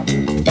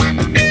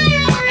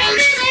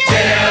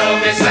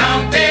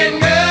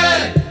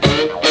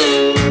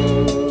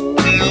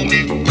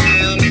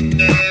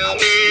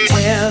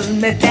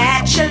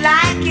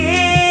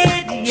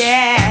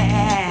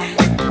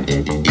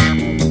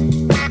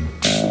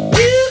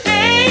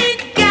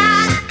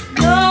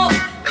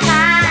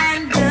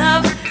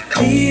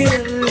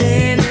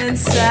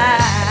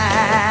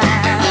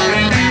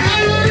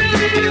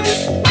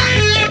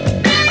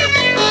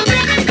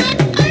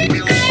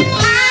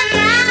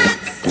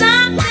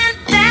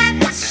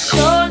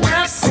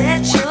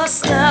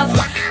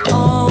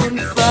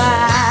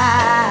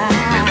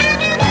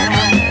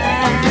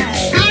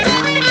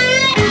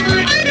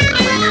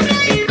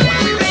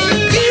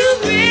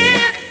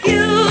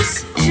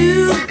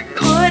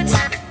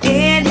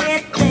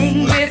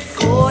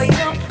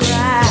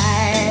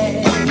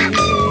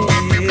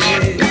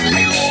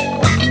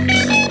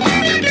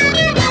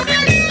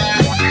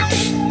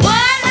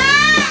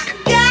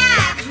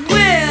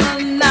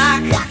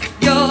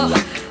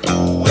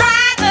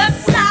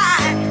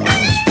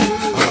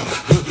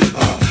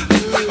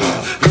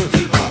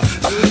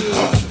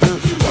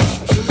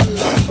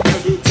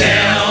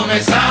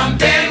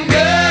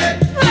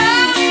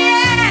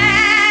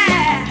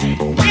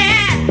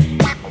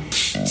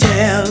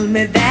 Tell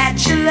me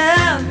that you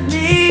love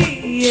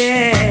me,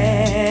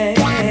 yeah.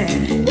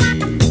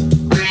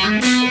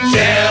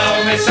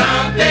 Tell me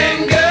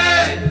something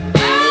good.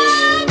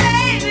 Oh,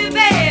 baby,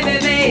 baby,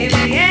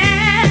 baby,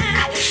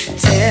 yeah.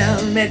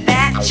 Tell me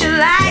that you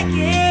like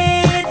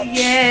it,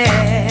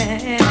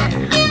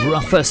 yeah.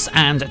 Rufus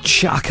and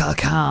Chaka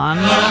Khan.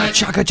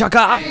 Chaka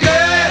Chaka.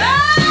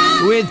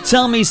 With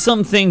Tell Me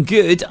Something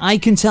Good, I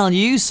can tell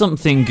you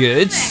something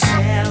good.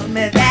 Tell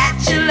me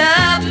that you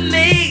love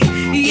me,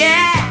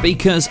 yeah.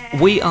 Because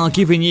we are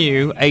giving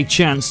you a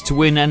chance to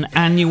win an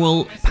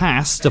annual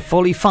pass to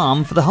Folly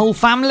Farm for the whole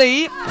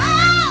family.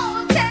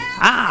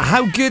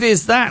 How good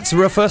is that,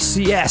 Rufus?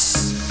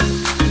 Yes.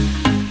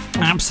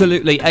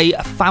 Absolutely. A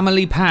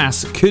family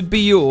pass could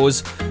be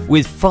yours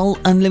with full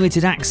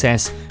unlimited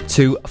access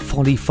to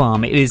Folly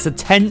Farm. It is the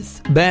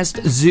 10th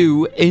best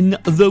zoo in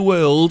the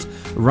world,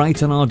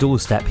 right on our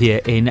doorstep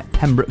here in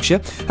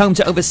Pembrokeshire. Home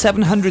to over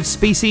 700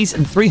 species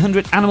and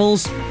 300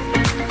 animals,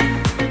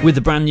 with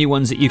the brand new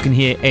ones that you can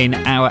hear in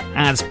our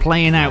ads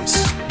playing out,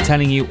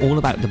 telling you all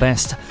about the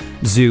best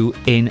zoo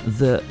in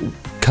the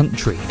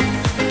country.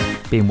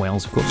 Being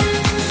Wales, of course.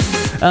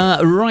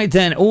 Right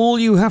then, all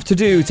you have to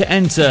do to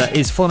enter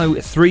is follow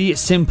 3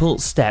 simple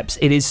steps.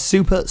 It is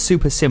super,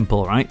 super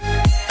simple, right?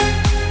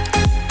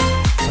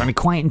 So I'm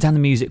quieting down the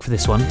music for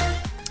this one,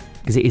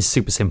 because it is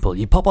super simple.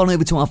 You pop on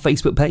over to our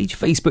Facebook page,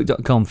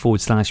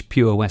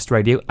 facebook.com/Pure West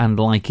Radio, and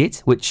like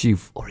it, which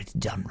you've already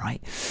done,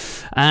 right?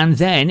 And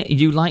then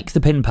you like the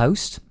pin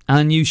post,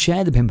 and you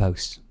share the pin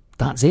post.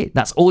 That's it.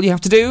 That's all you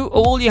have to do.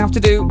 All you have to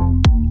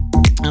do.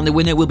 And the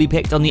winner will be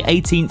picked on the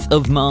 18th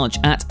of March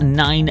at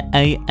 9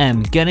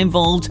 a.m. Get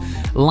involved,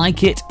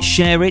 like it,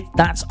 share it.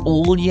 That's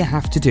all you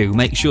have to do.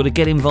 Make sure to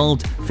get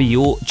involved for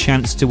your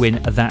chance to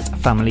win that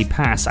family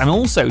pass. And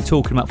also,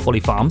 talking about Folly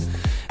Farm,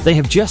 they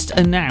have just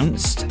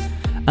announced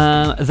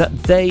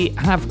that they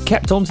have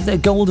kept on to their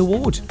Gold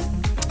Award.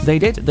 They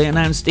did. They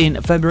announced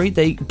in February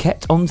they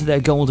kept on to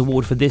their Gold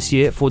Award for this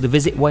year for the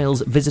Visit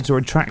Wales Visitor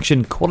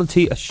Attraction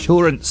Quality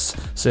Assurance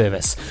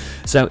Service.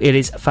 So it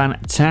is a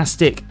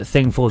fantastic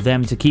thing for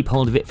them to keep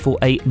hold of it for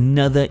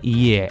another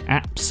year.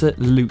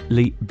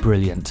 Absolutely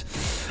brilliant.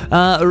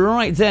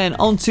 Right then,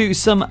 on to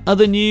some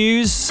other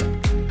news.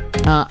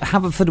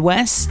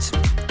 Haverfordwest,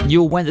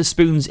 your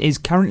Wetherspoons is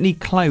currently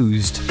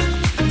closed.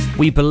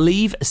 We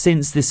believe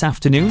since this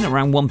afternoon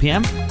around 1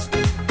 p.m.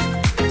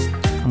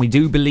 And we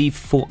do believe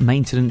for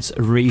maintenance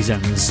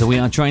reasons. So we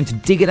are trying to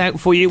dig it out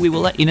for you. We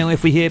will let you know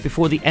if we're here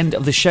before the end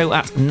of the show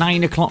at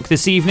 9 o'clock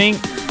this evening.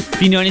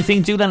 If you know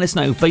anything, do let us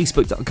know.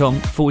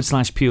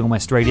 Facebook.com/Pure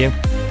West Radio.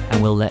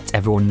 And we'll let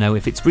everyone know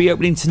if it's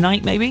reopening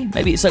tonight, maybe.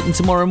 Maybe it's open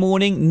tomorrow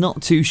morning.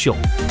 Not too sure.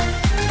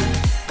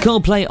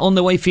 Coldplay on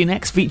the way for you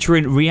next,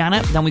 featuring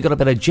Rihanna. Then we got a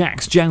bit of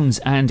Jax Jones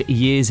and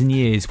Years and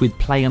Years with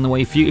Play on the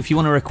way for you. If you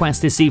want to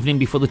request this evening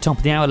before the top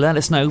of the hour, let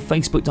us know.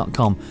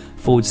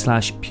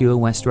 Facebook.com/Pure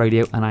West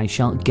Radio, and I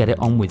shall get it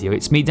on with you.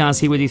 It's me, Daz,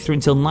 here with you through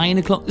until 9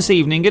 o'clock this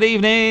evening. Good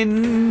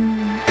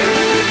evening.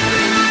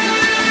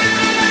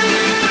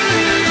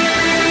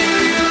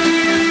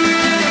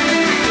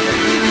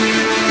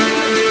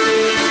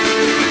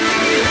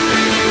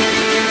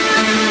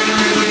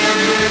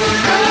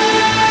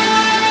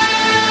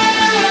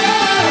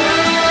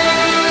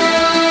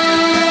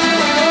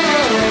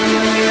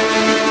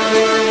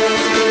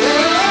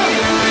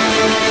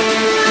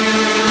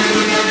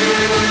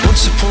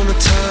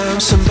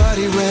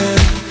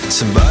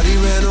 Somebody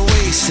ran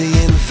away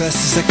saying fast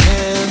as I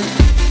can,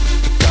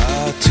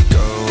 got to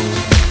go,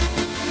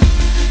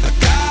 I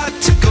got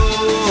to go.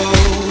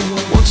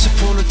 Once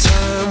upon a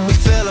time we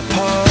fell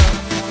apart.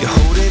 You're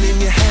holding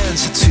in your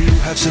hands the two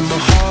halves of my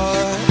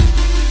heart.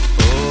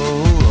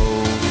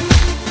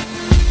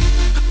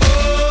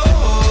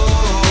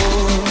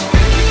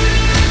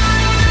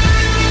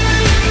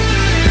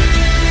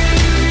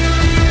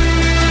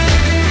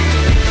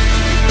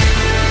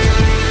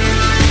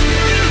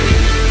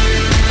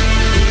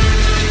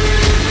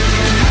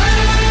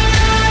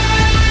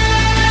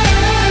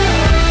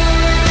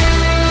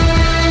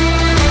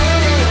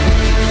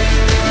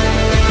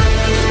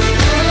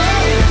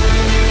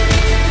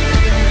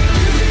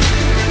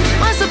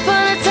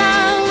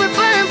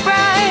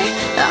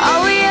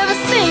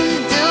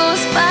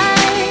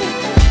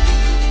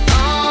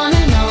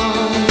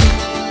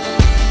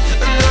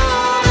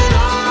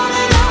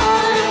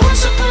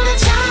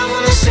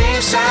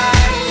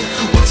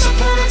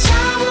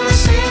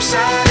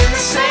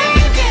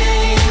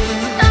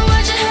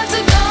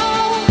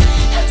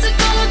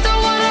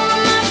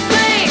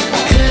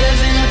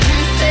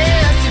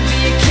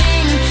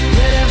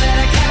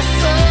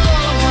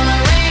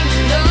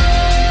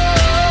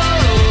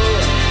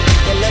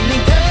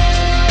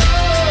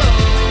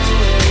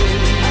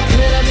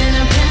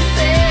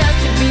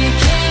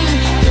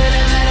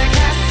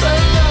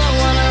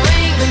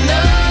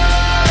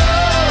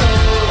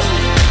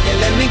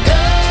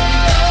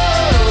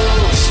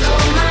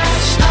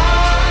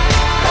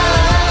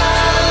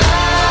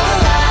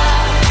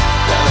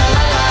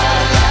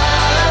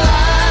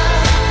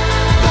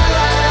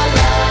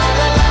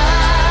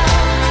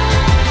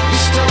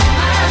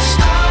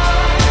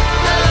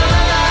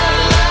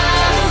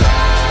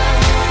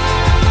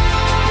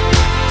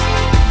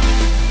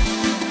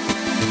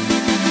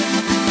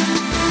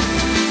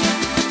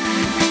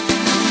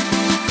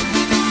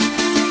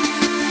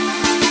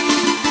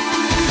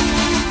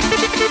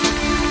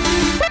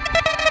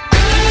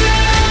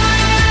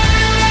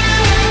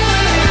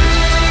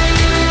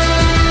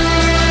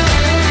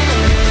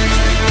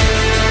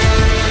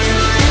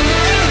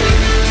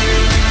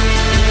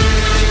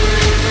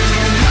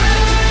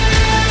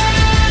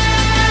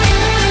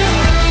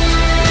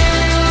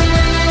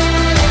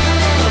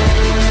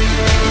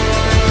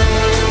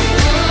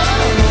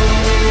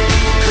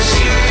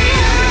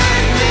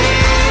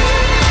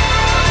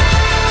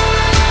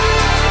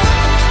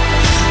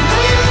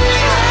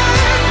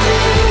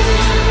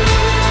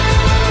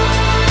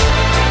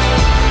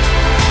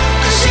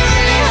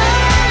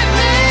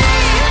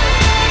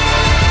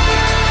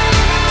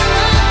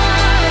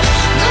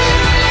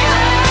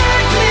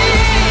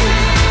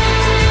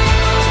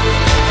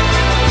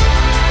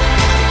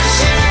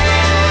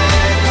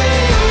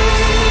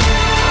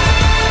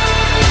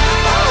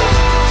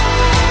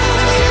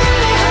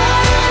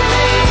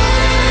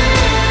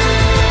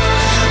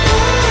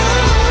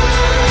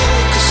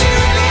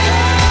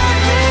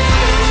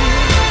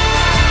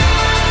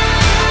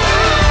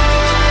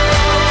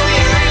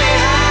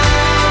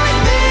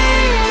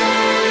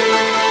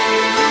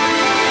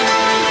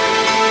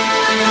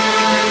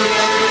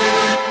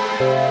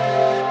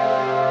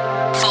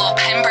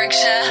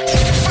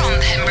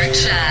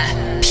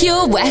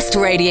 Pure West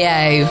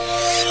Radio.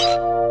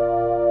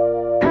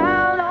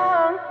 How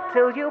long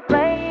till you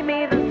play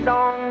me the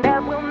song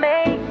that will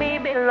make me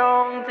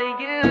belong to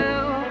you?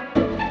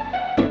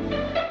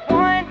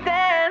 One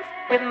dance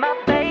with my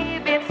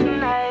baby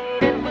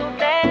tonight, and we'll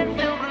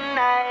dance till the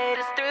night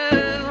is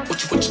through.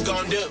 What you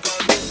gonna do?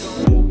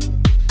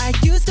 I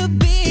used to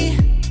be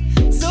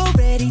so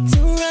ready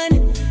to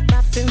run.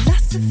 My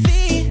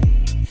philosophy: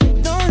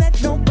 don't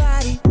let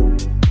nobody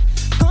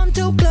come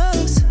too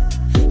close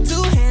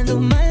to handle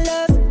my love.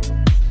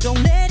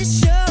 Don't let it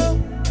show.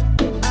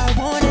 I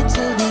want it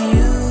to be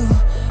you.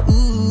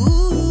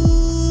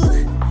 Ooh,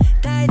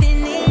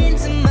 diving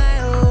into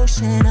my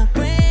ocean, a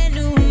brand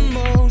new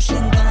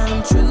emotion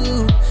come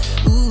true.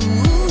 Ooh,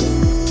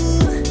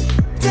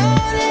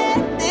 don't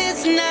let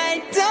this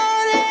night go.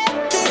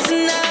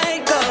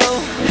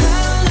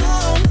 How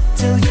long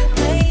till you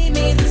play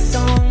me the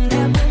song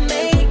that will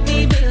make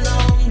me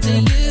belong to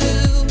you?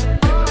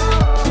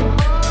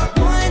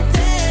 One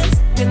dance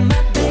with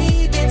my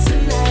baby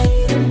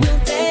tonight, and we'll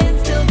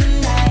dance till the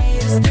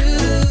night is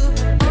through.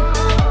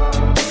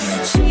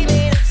 She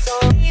made a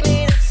song, he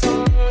made a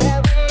song that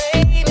will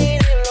make me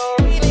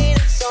belong. He made a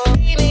song,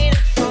 he made a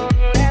song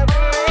that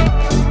will make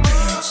me.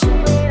 She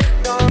made a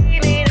song, he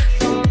made a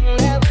song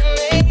that will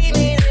make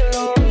me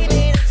belong. He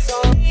made a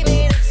song, he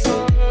made a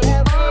song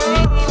that will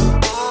make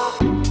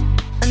me.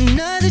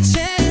 Another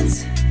chance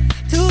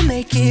to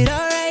make it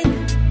alright.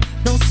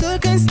 No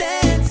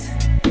circumstance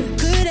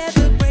could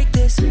ever break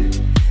this.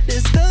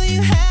 This spell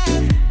you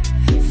have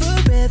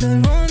forever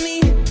on me,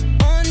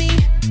 on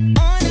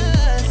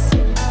us.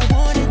 I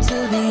want it to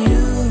be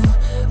you.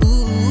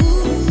 Ooh,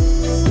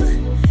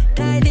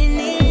 diving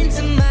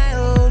into my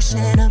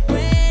ocean, a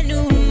brand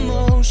new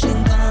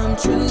emotion come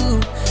true.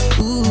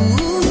 Ooh,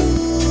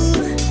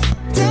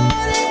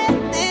 don't let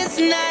this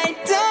night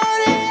go.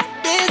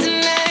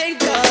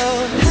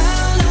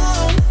 How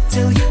long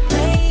till you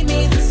play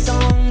me the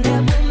song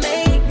that will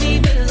make me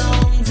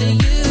belong to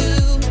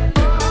you?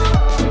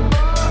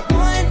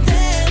 One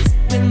dance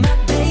with my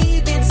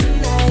baby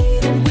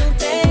tonight, and we'll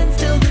dance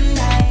till the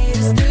night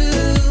is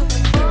through.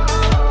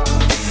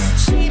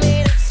 She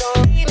made a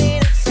song, he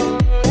made a song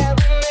that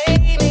will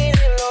make me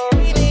belong.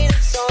 He made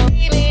a song,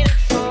 he made a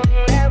song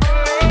that will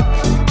make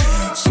me.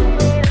 She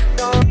made a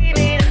song, he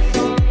made a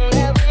song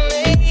that will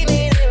make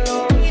me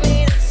belong. He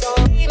made a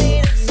song, he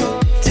made a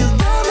song till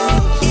the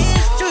night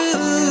is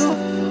through.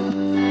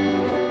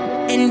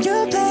 And you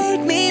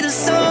played me the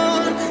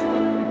song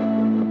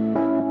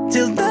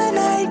till the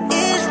night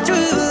is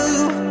through.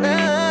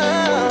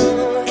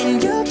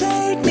 And you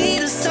played me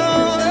the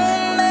song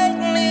that make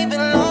me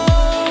belong.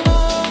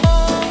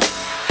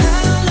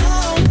 How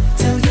long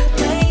till you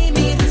play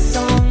me the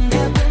song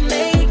that will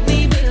make me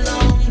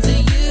belong to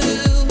you?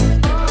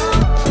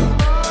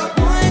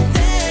 One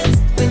dance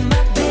with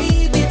my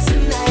baby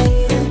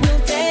tonight, and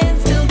we'll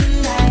dance till the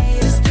night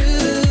is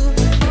through.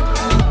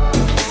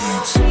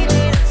 She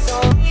made a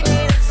song, he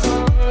made a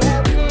song that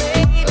will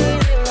make me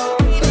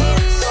belong. He made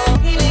a song,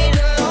 he made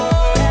a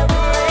song that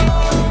will make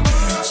me.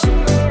 She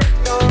made a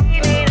song, he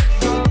made a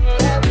song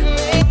that will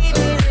make me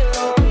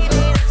belong. He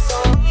made a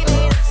song, he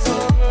made a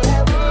song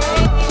that will make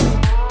me.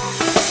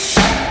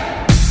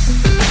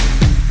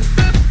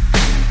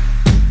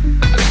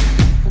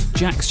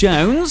 Jax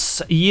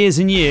Jones, Years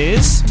and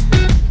Years.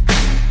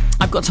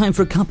 I've got time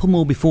for a couple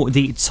more before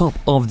the top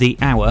of the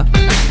hour.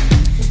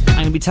 I'm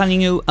going to be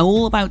telling you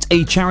all about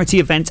a charity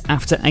event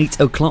after 8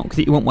 o'clock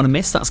that you won't want to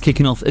miss. That's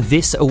kicking off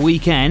this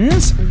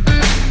weekend.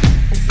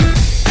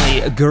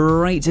 A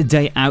great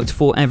day out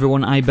for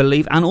everyone, I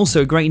believe, and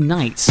also a great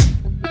night.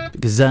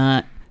 Because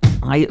I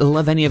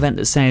love any event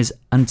that says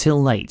until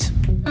late.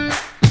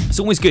 It's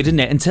always good, isn't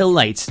it? Until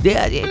late.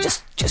 Yeah,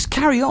 just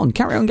carry on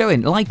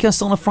going. Like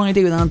us on a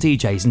Friday with our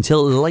DJs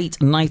until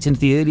late night into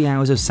the early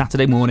hours of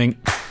Saturday morning.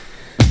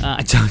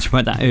 I told you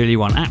about that early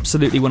one.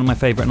 Absolutely one of my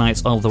favourite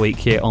nights of the week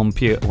here on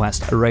Pure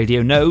West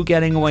Radio. No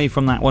getting away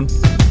from that one.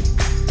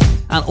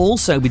 I'll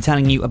also be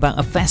telling you about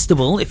a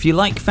festival. If you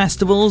like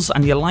festivals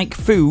and you like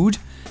food,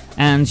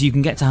 and you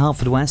can get to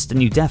Haverfordwest, and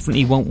you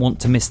definitely won't want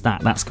to miss that.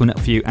 That's coming up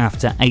for you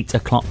after 8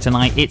 o'clock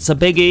tonight. It's a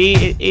biggie.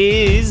 It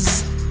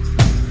is.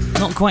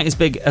 Not quite as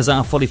big as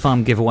our Folly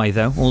Farm giveaway,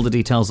 though. All the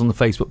details on the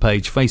Facebook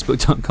page,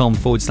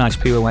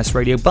 facebook.com/Pure West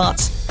Radio. But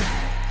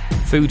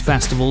food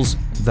festivals,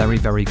 very,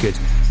 very good.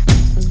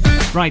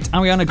 Right,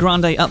 Ariana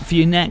Grande up for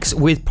you next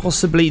with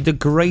possibly the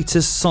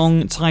greatest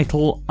song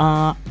title.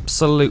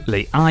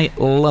 Absolutely. I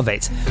love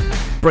it.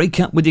 Break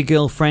up with your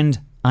girlfriend.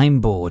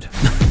 I'm bored.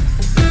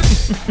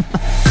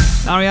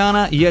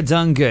 Ariana, you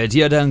done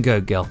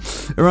good, girl.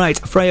 Right,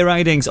 Freya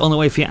Ridings on the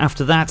way for you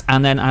after that,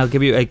 and then I'll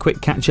give you a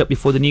quick catch-up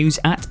before the news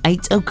at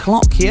 8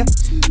 o'clock here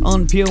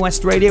on Pure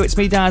West Radio. It's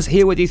me, Daz,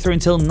 here with you through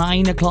until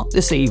 9 o'clock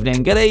this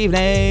evening. Good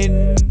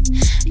evening.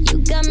 You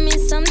got me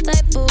some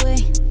type of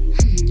way.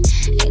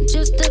 Ain't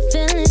used to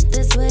feeling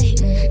this way.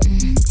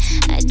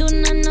 I do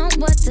not know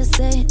what to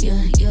say.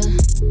 Yeah.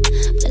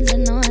 But I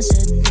know I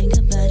shouldn't think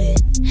about it.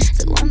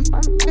 So one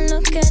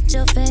look at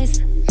your face.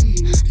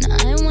 Now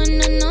I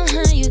wanna know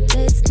how you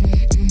taste.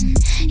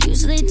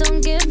 Usually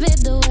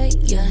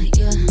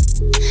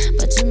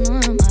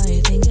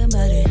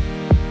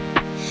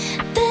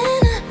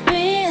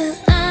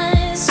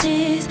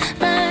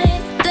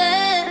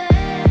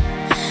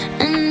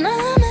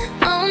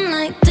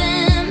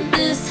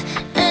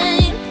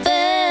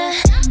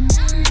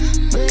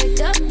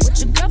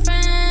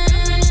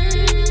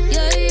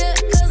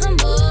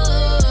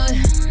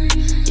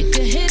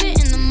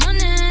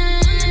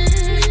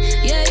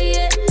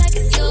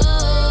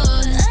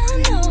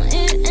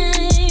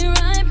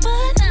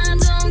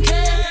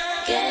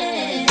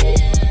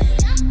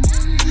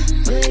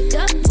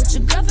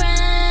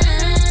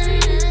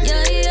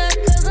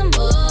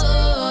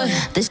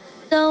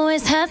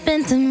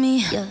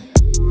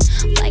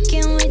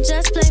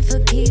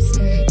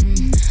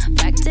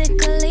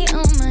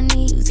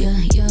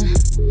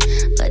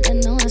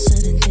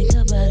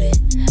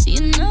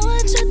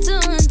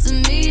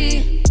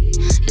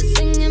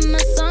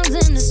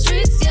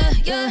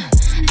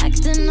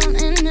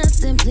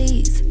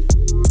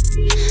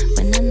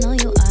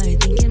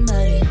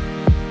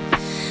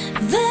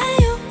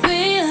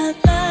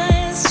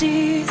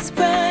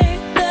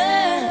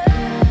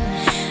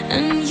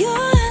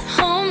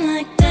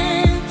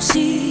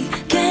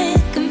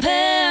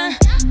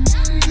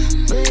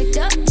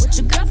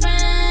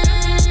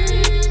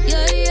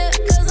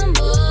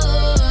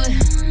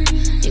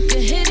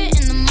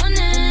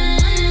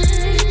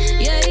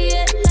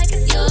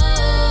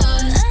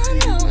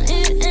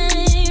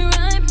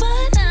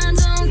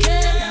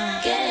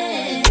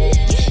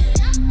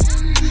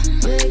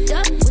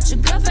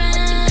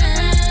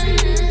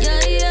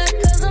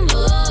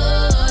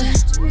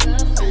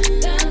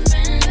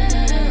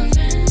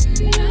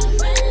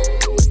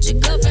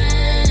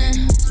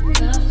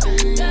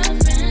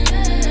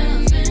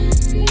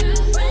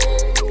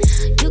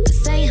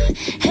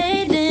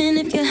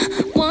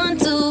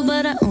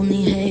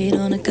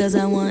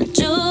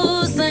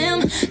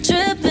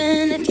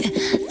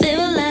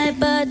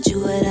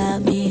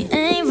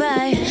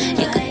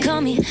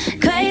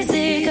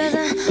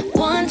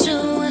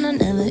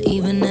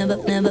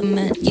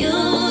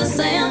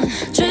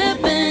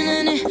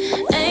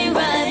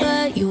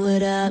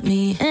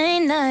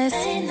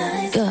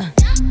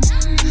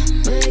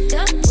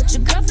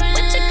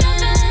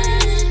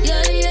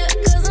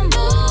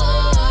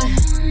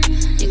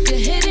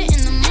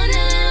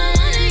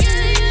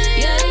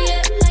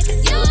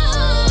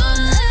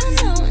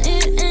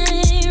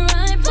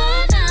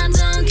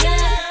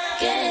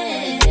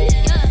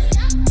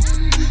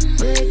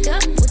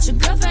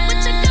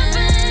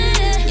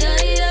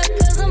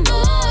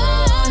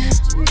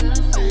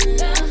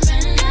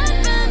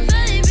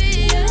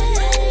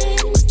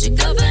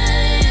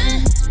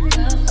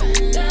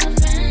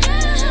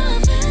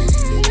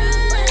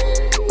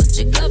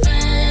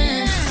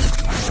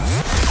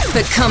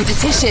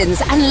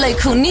competitions and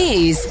local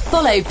news,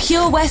 follow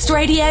Pure West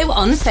Radio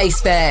on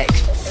Facebook.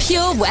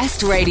 Pure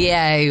West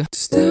Radio.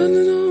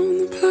 Standing on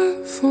the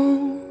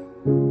platform,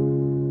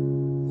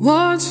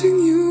 watching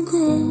you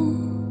go.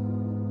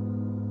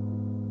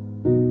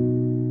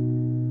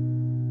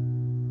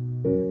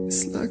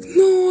 It's like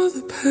no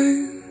other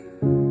pain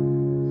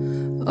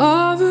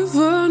I've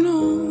ever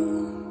known.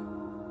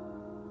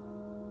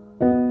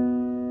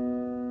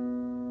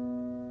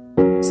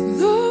 To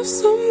love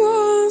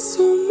someone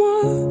so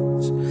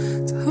much,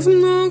 to have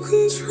no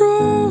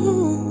control.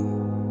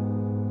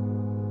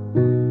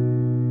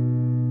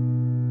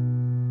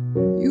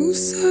 You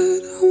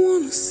said I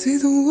wanna see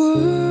the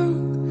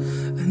world,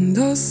 and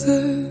I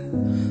said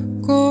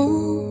go.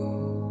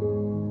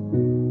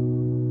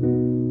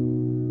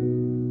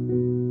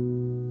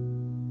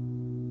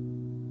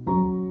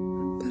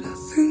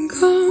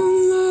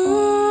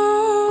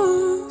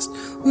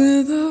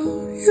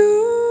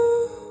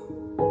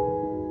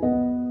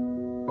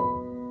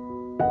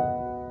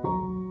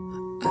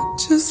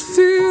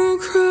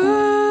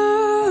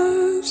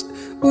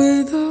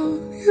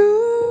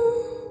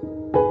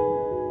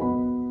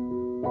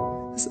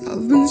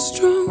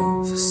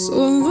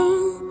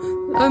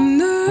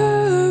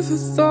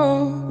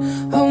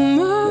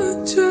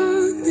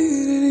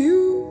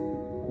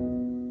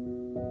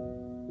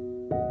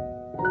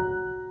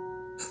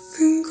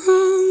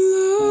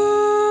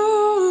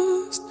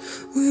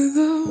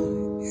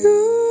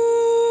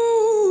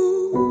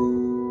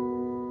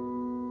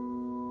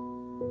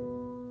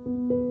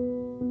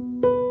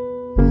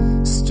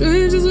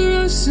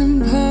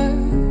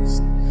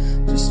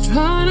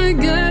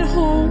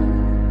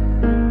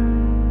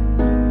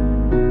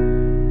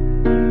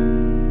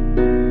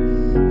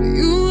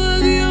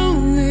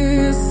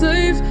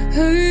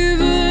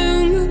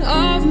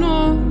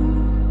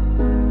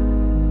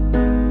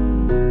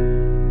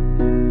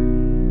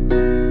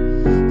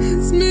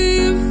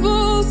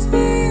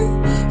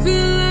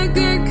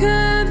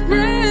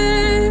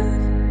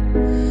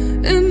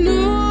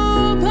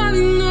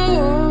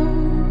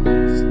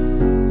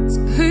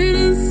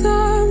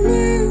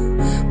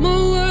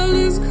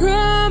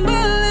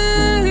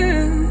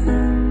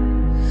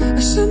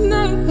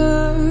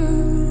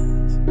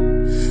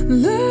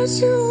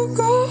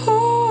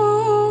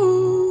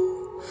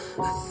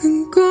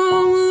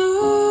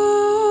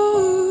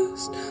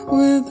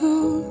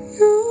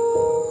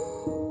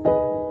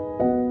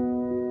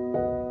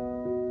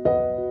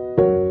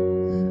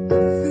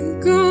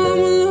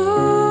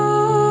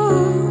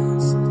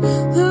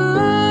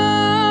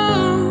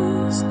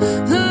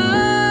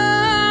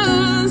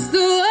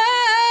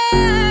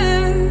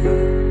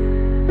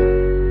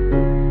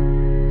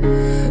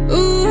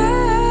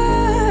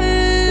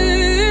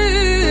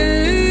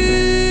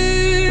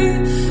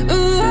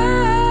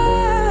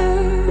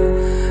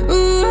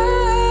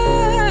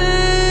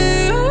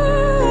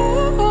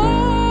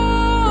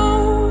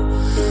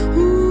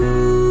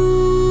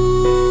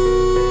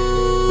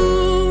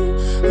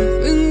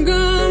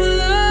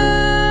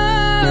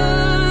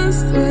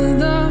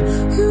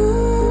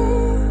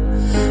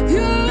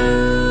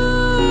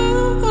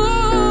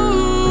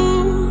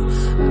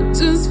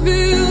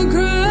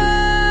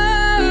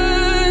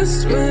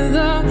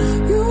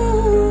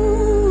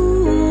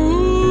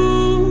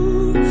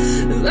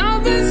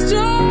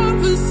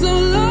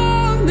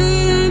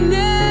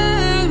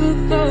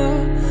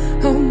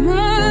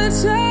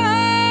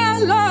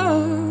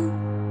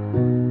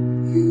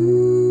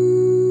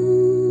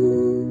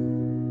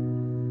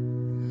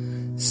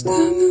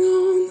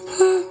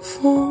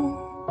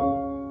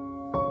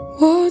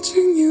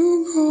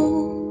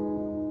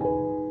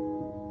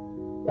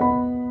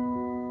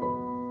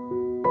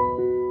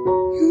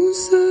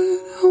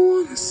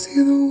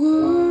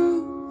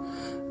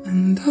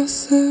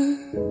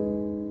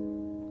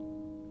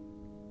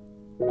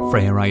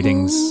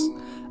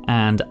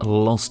 And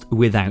Lost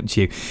Without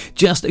You.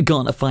 Just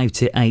gone at 5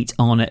 to 8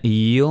 on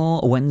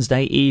your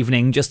Wednesday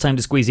evening. Just time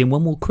to squeeze in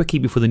one more quickie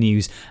before the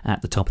news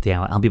at the top of the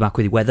hour. I'll be back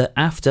with you weather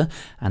after,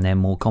 and then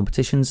more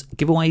competitions,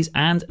 giveaways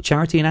and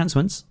charity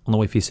announcements on the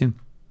way for you soon.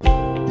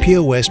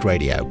 Pure West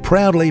Radio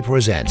proudly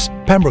presents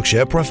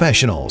Pembrokeshire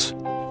Professionals.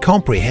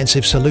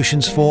 Comprehensive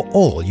solutions for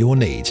all your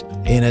needs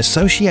in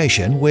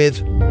association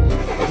with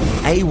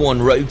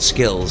A1 Road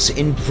Skills,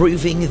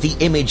 improving the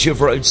image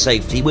of road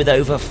safety with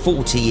over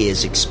 40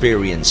 years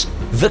experience.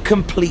 The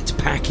complete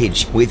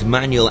package with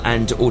manual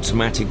and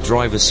automatic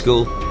driver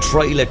school,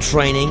 trailer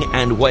training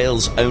and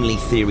Wales only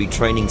theory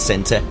training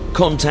centre.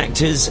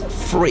 Contact us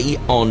free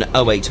on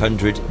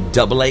 0800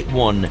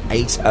 881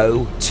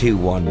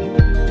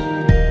 8021.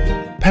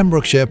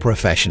 Pembrokeshire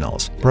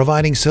Professionals,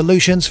 providing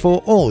solutions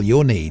for all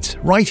your needs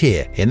right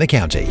here in the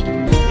county.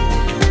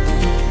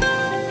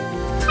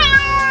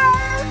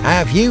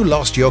 Have you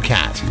lost your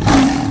cat?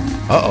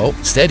 Uh-oh,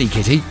 steady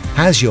kitty.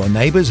 Has your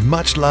neighbour's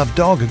much-loved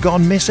dog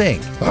gone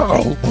missing?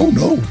 Uh-oh, oh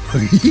no.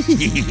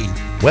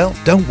 Well,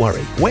 don't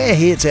worry, we're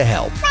here to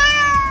help.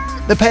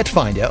 The Pet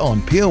Finder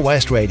on Pure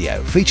West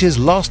Radio features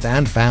lost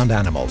and found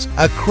animals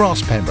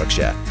across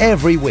Pembrokeshire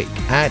every week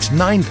at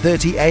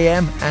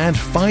 9:30am and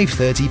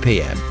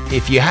 5:30pm.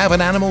 If you have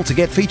an animal to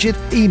get featured,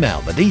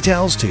 email the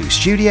details to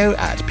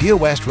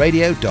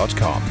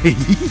studio@purewestradio.com.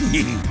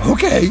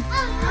 Okay.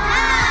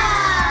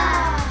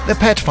 The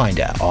Pet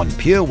Finder on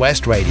Pure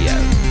West Radio.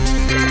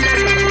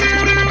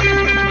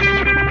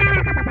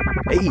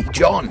 Hey,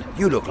 John,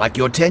 you look like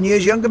you're 10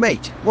 years younger,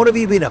 mate. What have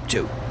you been up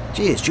to?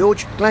 Cheers,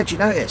 George. Glad you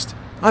noticed.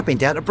 I've been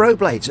down to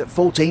Broblades at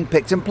 14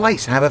 Picton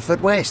Place,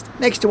 Haverfordwest,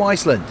 next to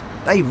Iceland.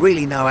 They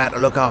really know how to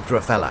look after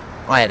a fella.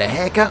 I had a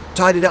haircut,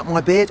 tidied up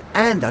my beard,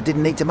 and I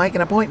didn't need to make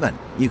an appointment.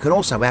 You can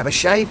also have a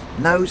shave,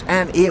 nose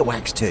and ear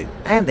wax too.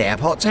 And they have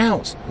hot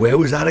towels. Where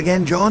was that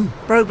again, John?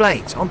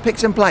 Broblades on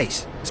Picton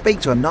Place.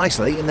 Speak to them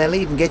nicely and they'll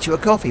even get you a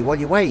coffee while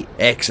you wait.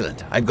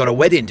 Excellent. I've got a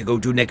wedding to go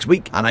to next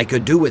week and I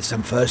could do with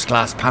some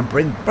first-class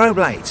pampering.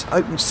 Broblades,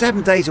 open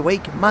 7 days a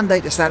week, Monday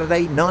to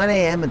Saturday,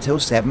 9am until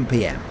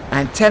 7pm.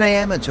 And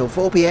 10am until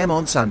 4pm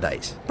on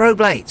Sundays.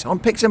 Broblades on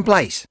Picton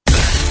Place.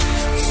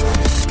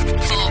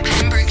 For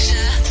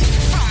Pembrokeshire,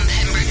 from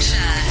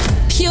Pembrokeshire,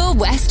 Pure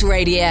West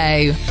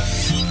Radio.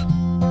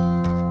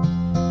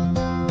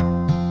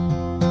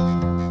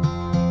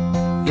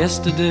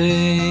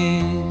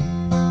 Yesterday,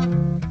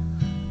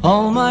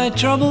 all my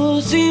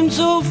troubles seem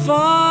so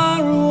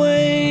far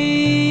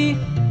away.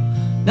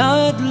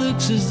 Now it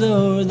looks as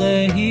though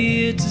they're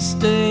here to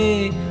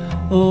stay.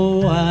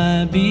 Oh,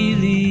 I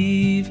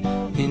believe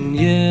in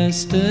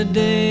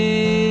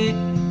yesterday.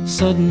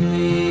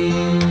 Suddenly,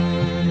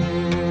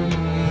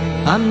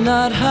 I'm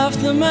not half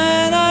the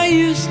man I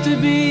used to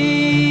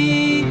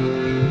be.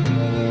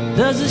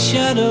 There's a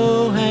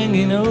shadow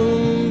hanging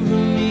over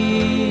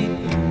me.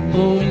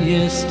 Oh,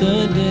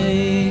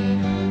 yesterday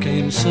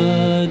came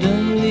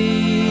suddenly.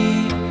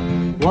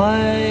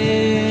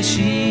 Why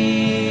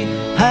she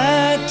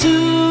had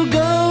to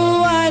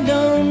go, I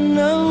don't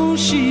know,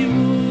 she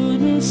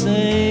wouldn't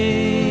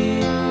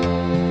say.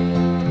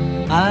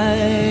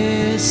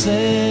 I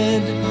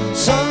said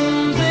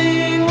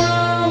something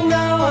wrong,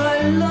 now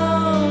I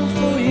long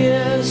for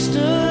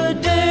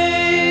yesterday.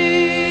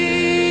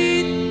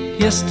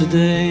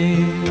 Yesterday,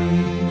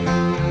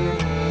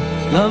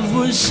 love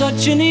was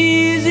such an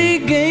easy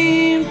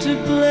game to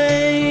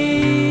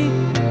play.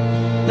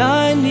 Now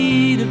I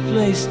need a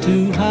place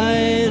to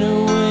hide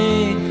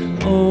away.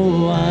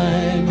 Oh,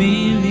 I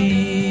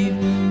believe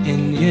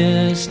in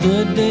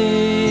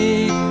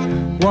yesterday.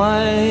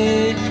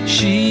 Why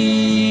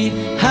she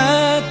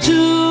had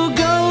to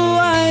go,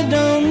 I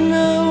don't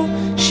know,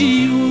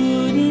 she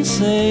wouldn't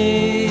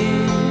say.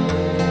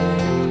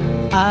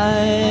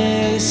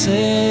 I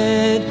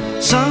said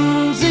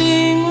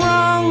something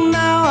wrong,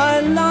 now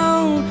I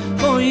long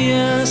for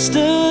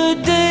yesterday.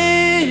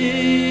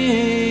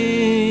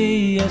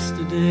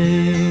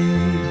 Yesterday,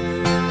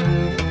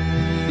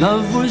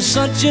 love was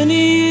such an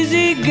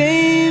easy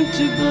game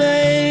to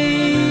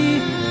play.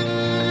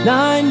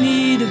 Now I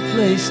need a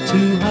place to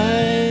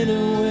hide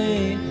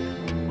away.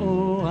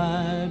 Oh, I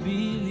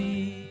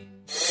believe.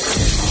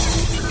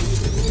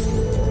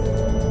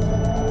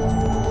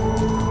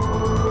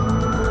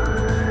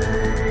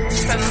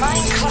 From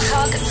Mine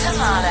Clochog to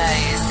Marlow,